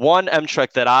one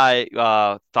M-Trek that I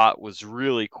thought was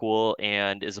really cool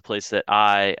and is a place that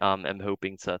I am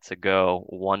hoping to go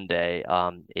one day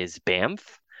is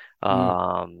Banff.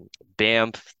 Mm.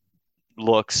 Banff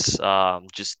looks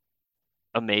just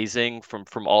amazing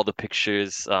from all the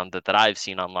pictures that I've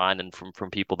seen online and from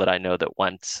people that I know that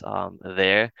went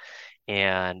there.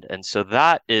 And so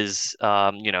that is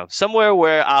you know, somewhere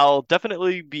where I'll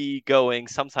definitely be going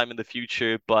sometime in the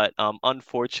future, but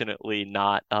unfortunately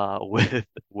not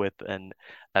with an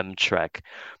M-Trek.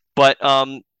 But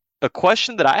a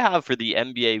question that I have for the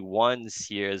NBA ones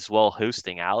here as well,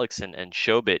 hosting Alex and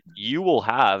Shobit, you will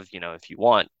have, you know, if you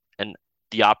want, and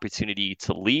the opportunity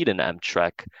to lead an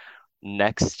M-Trek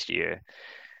next year.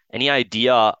 Any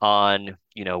idea on,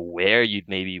 you know, where you'd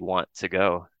maybe want to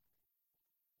go?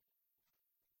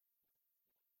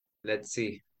 Let's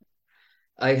see.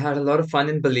 I had a lot of fun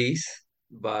in Belize,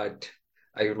 but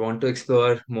I would want to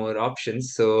explore more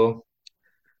options. So,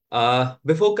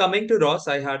 before coming to Ross,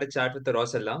 I had a chat with the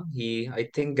Ross alum. He,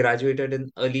 I think, graduated in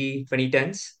early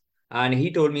 2010s, and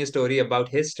he told me a story about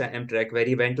his trek where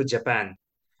he went to Japan.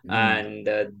 Mm.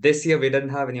 And this year we didn't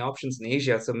have any options in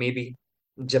Asia, so maybe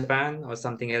Japan or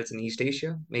something else in East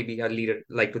Asia. Maybe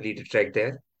like to lead a trek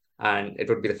there, and it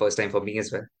would be the first time for me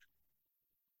as well.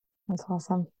 That's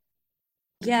awesome.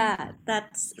 Yeah,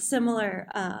 that's similar.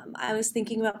 I was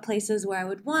thinking about places where I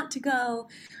would want to go,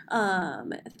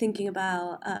 thinking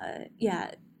about,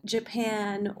 yeah,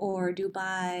 Japan or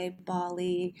Dubai,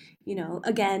 Bali, you know,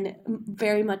 again,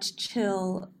 very much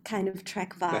chill kind of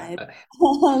trek vibe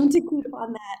to keep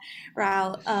on that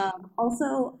route.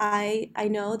 Also, I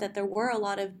know that there were a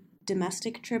lot of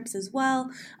domestic trips as well,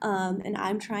 and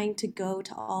I'm trying to go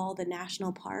to all the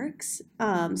national parks.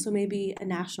 So maybe a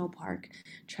national park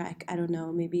trek. I don't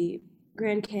know, maybe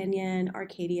Grand Canyon,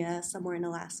 Arcadia, somewhere in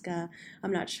Alaska.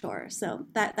 I'm not sure. So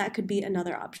that could be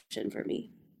another option for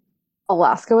me.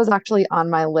 Alaska was actually on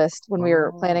my list when we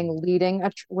were Oh. planning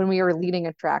when we were leading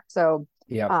a trek. So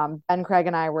Yep. Ben Craig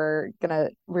and I we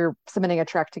were submitting a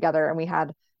trek together, and we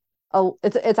had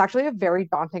it's actually a very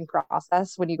daunting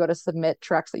process when you go to submit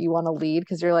treks that you want to lead,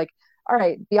 because you're like, all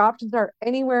right, the options are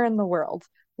anywhere in the world.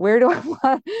 Where do I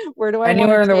want where do I want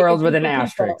Anywhere in to the take a world with group an of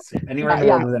people? asterisk. Anywhere in Yeah, the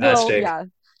yeah. world with an Well, asterisk.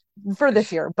 Asterisk. yeah, for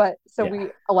this year. But so Yeah. we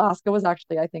Alaska was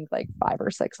actually, I think, like 5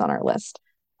 or 6 on our list.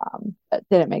 But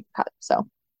didn't make the cut. So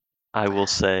I will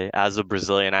say, as a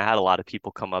Brazilian, I had a lot of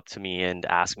people come up to me and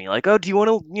ask me, like, oh, do you want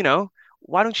to, you know,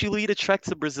 why don't you lead a trek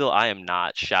to Brazil? I am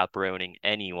not chaperoning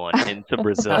anyone into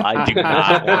Brazil. I do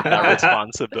not want that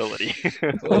responsibility.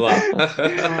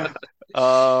 Wow.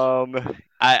 Um,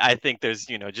 I think there's,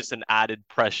 you know, just an added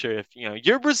pressure if, you know,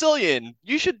 you're Brazilian,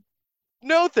 you should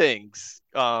know things.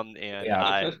 And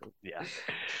Yeah. yeah.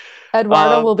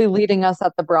 Eduardo Um, will be leading us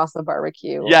at the Brasa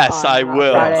barbecue yes, on I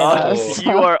will. Friday, though. Oh, You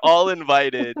So are all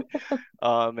invited.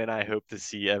 And I hope to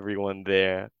see everyone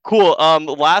there. Cool.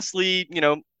 Lastly, you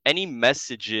know, any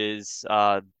messages,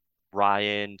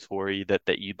 Ryan, Tori,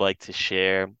 that you'd like to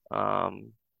share,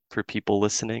 for people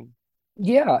listening?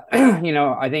 Yeah, you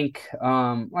know, I think,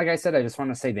 like I said, I just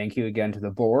want to say thank you again to the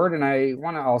board, and I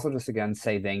want to also just again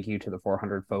say thank you to the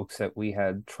 400 folks that we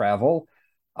had travel.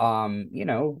 You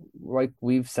know, like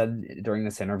we've said during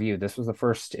this interview, this was the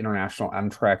first international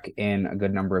M-Trek in a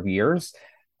good number of years.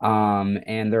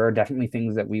 And there are definitely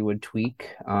things that we would tweak,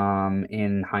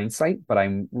 in hindsight, but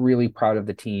I'm really proud of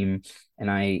the team, and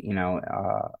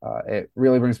it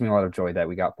really brings me a lot of joy that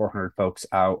we got 400 folks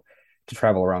out to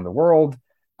travel around the world.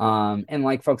 And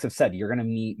like folks have said, you're going to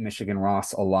meet Michigan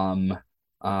Ross alum,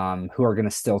 who are going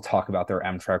to still talk about their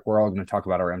M-Trek. We're all going to talk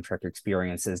about our M-Trek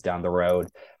experiences down the road.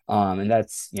 And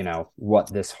that's, you know,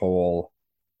 what this whole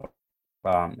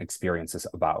experience is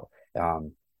about.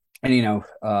 And, you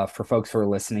know, for folks who are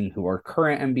listening who are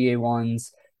current MBA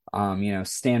ones, you know,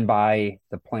 stand by.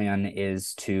 The plan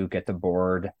is to get the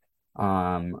board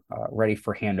ready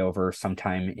for handover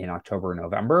sometime in October,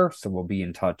 November. So we'll be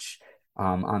in touch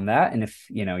on that. And if,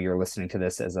 you know, you're listening to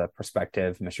this as a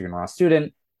prospective Michigan Law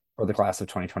student or the class of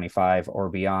 2025 or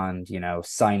beyond, you know,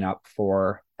 sign up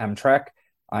for M-Trek.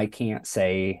 I can't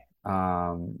say,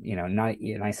 you know, not,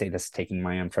 and I say this taking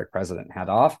my M-Trek president hat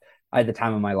off. I had the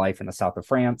time of my life in the south of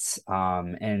France.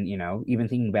 And, you know, even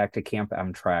thinking back to Camp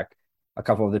M-Trek, a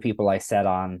couple of the people I sat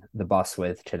on the bus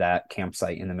with to that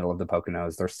campsite in the middle of the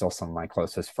Poconos, they're still some of my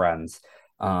closest friends.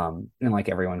 And like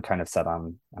everyone kind of said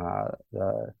on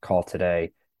the call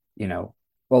today, you know,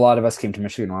 a lot of us came to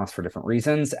Michigan Ross for different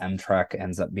reasons. MTrek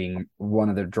ends up being one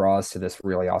of the draws to this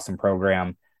really awesome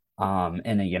program.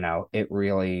 And, you know, it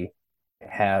really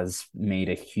has made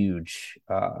a huge,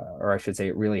 or I should say,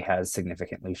 it really has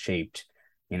significantly shaped,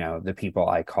 you know, the people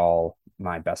I call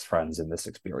my best friends in this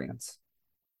experience.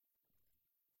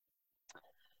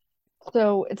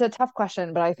 So it's a tough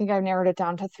question, but I think I've narrowed it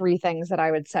down to three things that I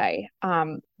would say.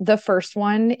 The first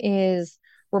one is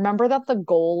remember that the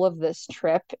goal of this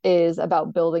trip is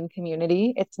about building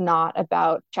community. It's not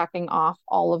about checking off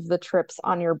all of the trips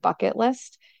on your bucket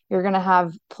list. You're going to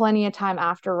have plenty of time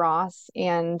after Ross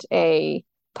and a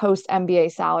post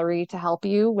MBA salary to help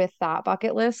you with that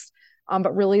bucket list.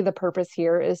 But really the purpose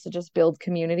here is to just build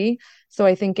community. So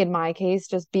I think in my case,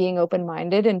 just being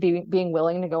open-minded and being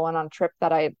willing to go on a trip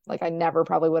that I never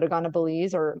probably would have gone to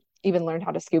Belize or even learned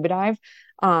how to scuba dive.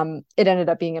 It ended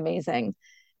up being amazing.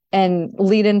 And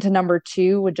lead into number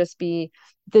two would just be,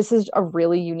 this is a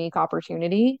really unique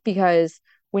opportunity because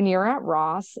when you're at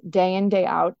Ross day in, day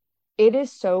out, it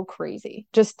is so crazy.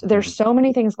 Just there's so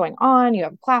many things going on. You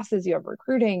have classes, you have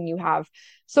recruiting, you have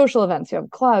social events, you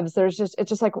have clubs. It's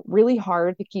just like really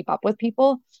hard to keep up with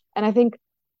people. And I think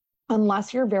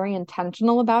unless you're very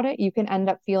intentional about it, you can end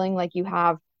up feeling like you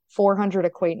have 400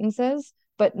 acquaintances,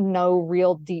 but no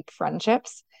real deep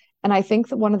friendships. And I think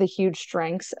that one of the huge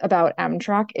strengths about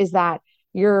MTrek is that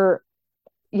you're,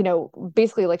 you know,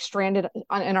 basically like stranded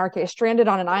on, in our case, stranded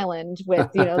on an island with,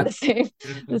 you know, the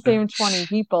same 20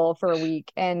 people for a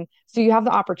week. And so you have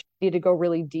the opportunity to go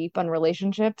really deep on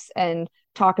relationships and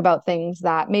talk about things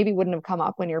that maybe wouldn't have come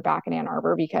up when you're back in Ann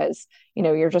Arbor because, you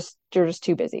know, you're just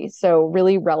too busy. So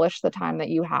really relish the time that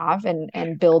you have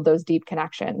and build those deep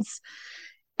connections.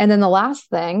 And then the last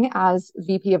thing, as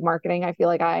VP of marketing, I feel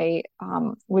like I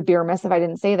would be remiss if I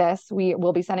didn't say this. We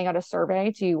will be sending out a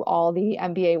survey to all the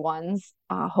MBA ones,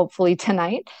 hopefully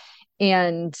tonight.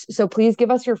 And so please give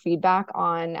us your feedback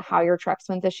on how your treks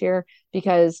went this year,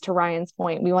 because to Ryan's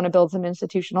point, we want to build some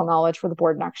institutional knowledge for the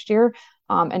board next year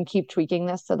and keep tweaking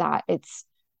this so that it's,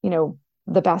 you know,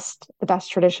 the best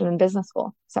tradition in business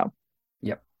school. So,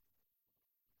 yep.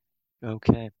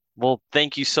 Okay. Well,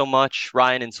 thank you so much,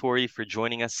 Ryan and Tori, for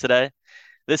joining us today.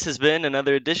 This has been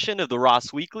another edition of the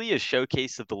Ross Weekly, a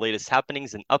showcase of the latest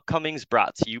happenings and upcomings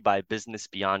brought to you by Business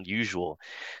Beyond Usual.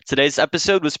 Today's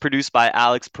episode was produced by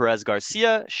Alex Perez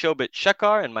Garcia, Shobit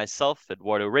Shekhar, and myself,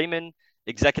 Eduardo Raymond.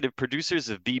 Executive producers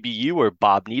of BBU are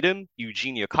Bob Needham,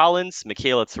 Eugenia Collins,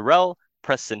 Michaela Terrell,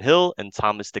 Preston Hill, and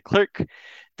Thomas DeClerc.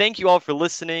 Thank you all for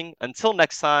listening. Until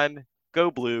next time, go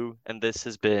blue, and this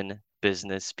has been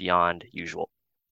Business Beyond Usual.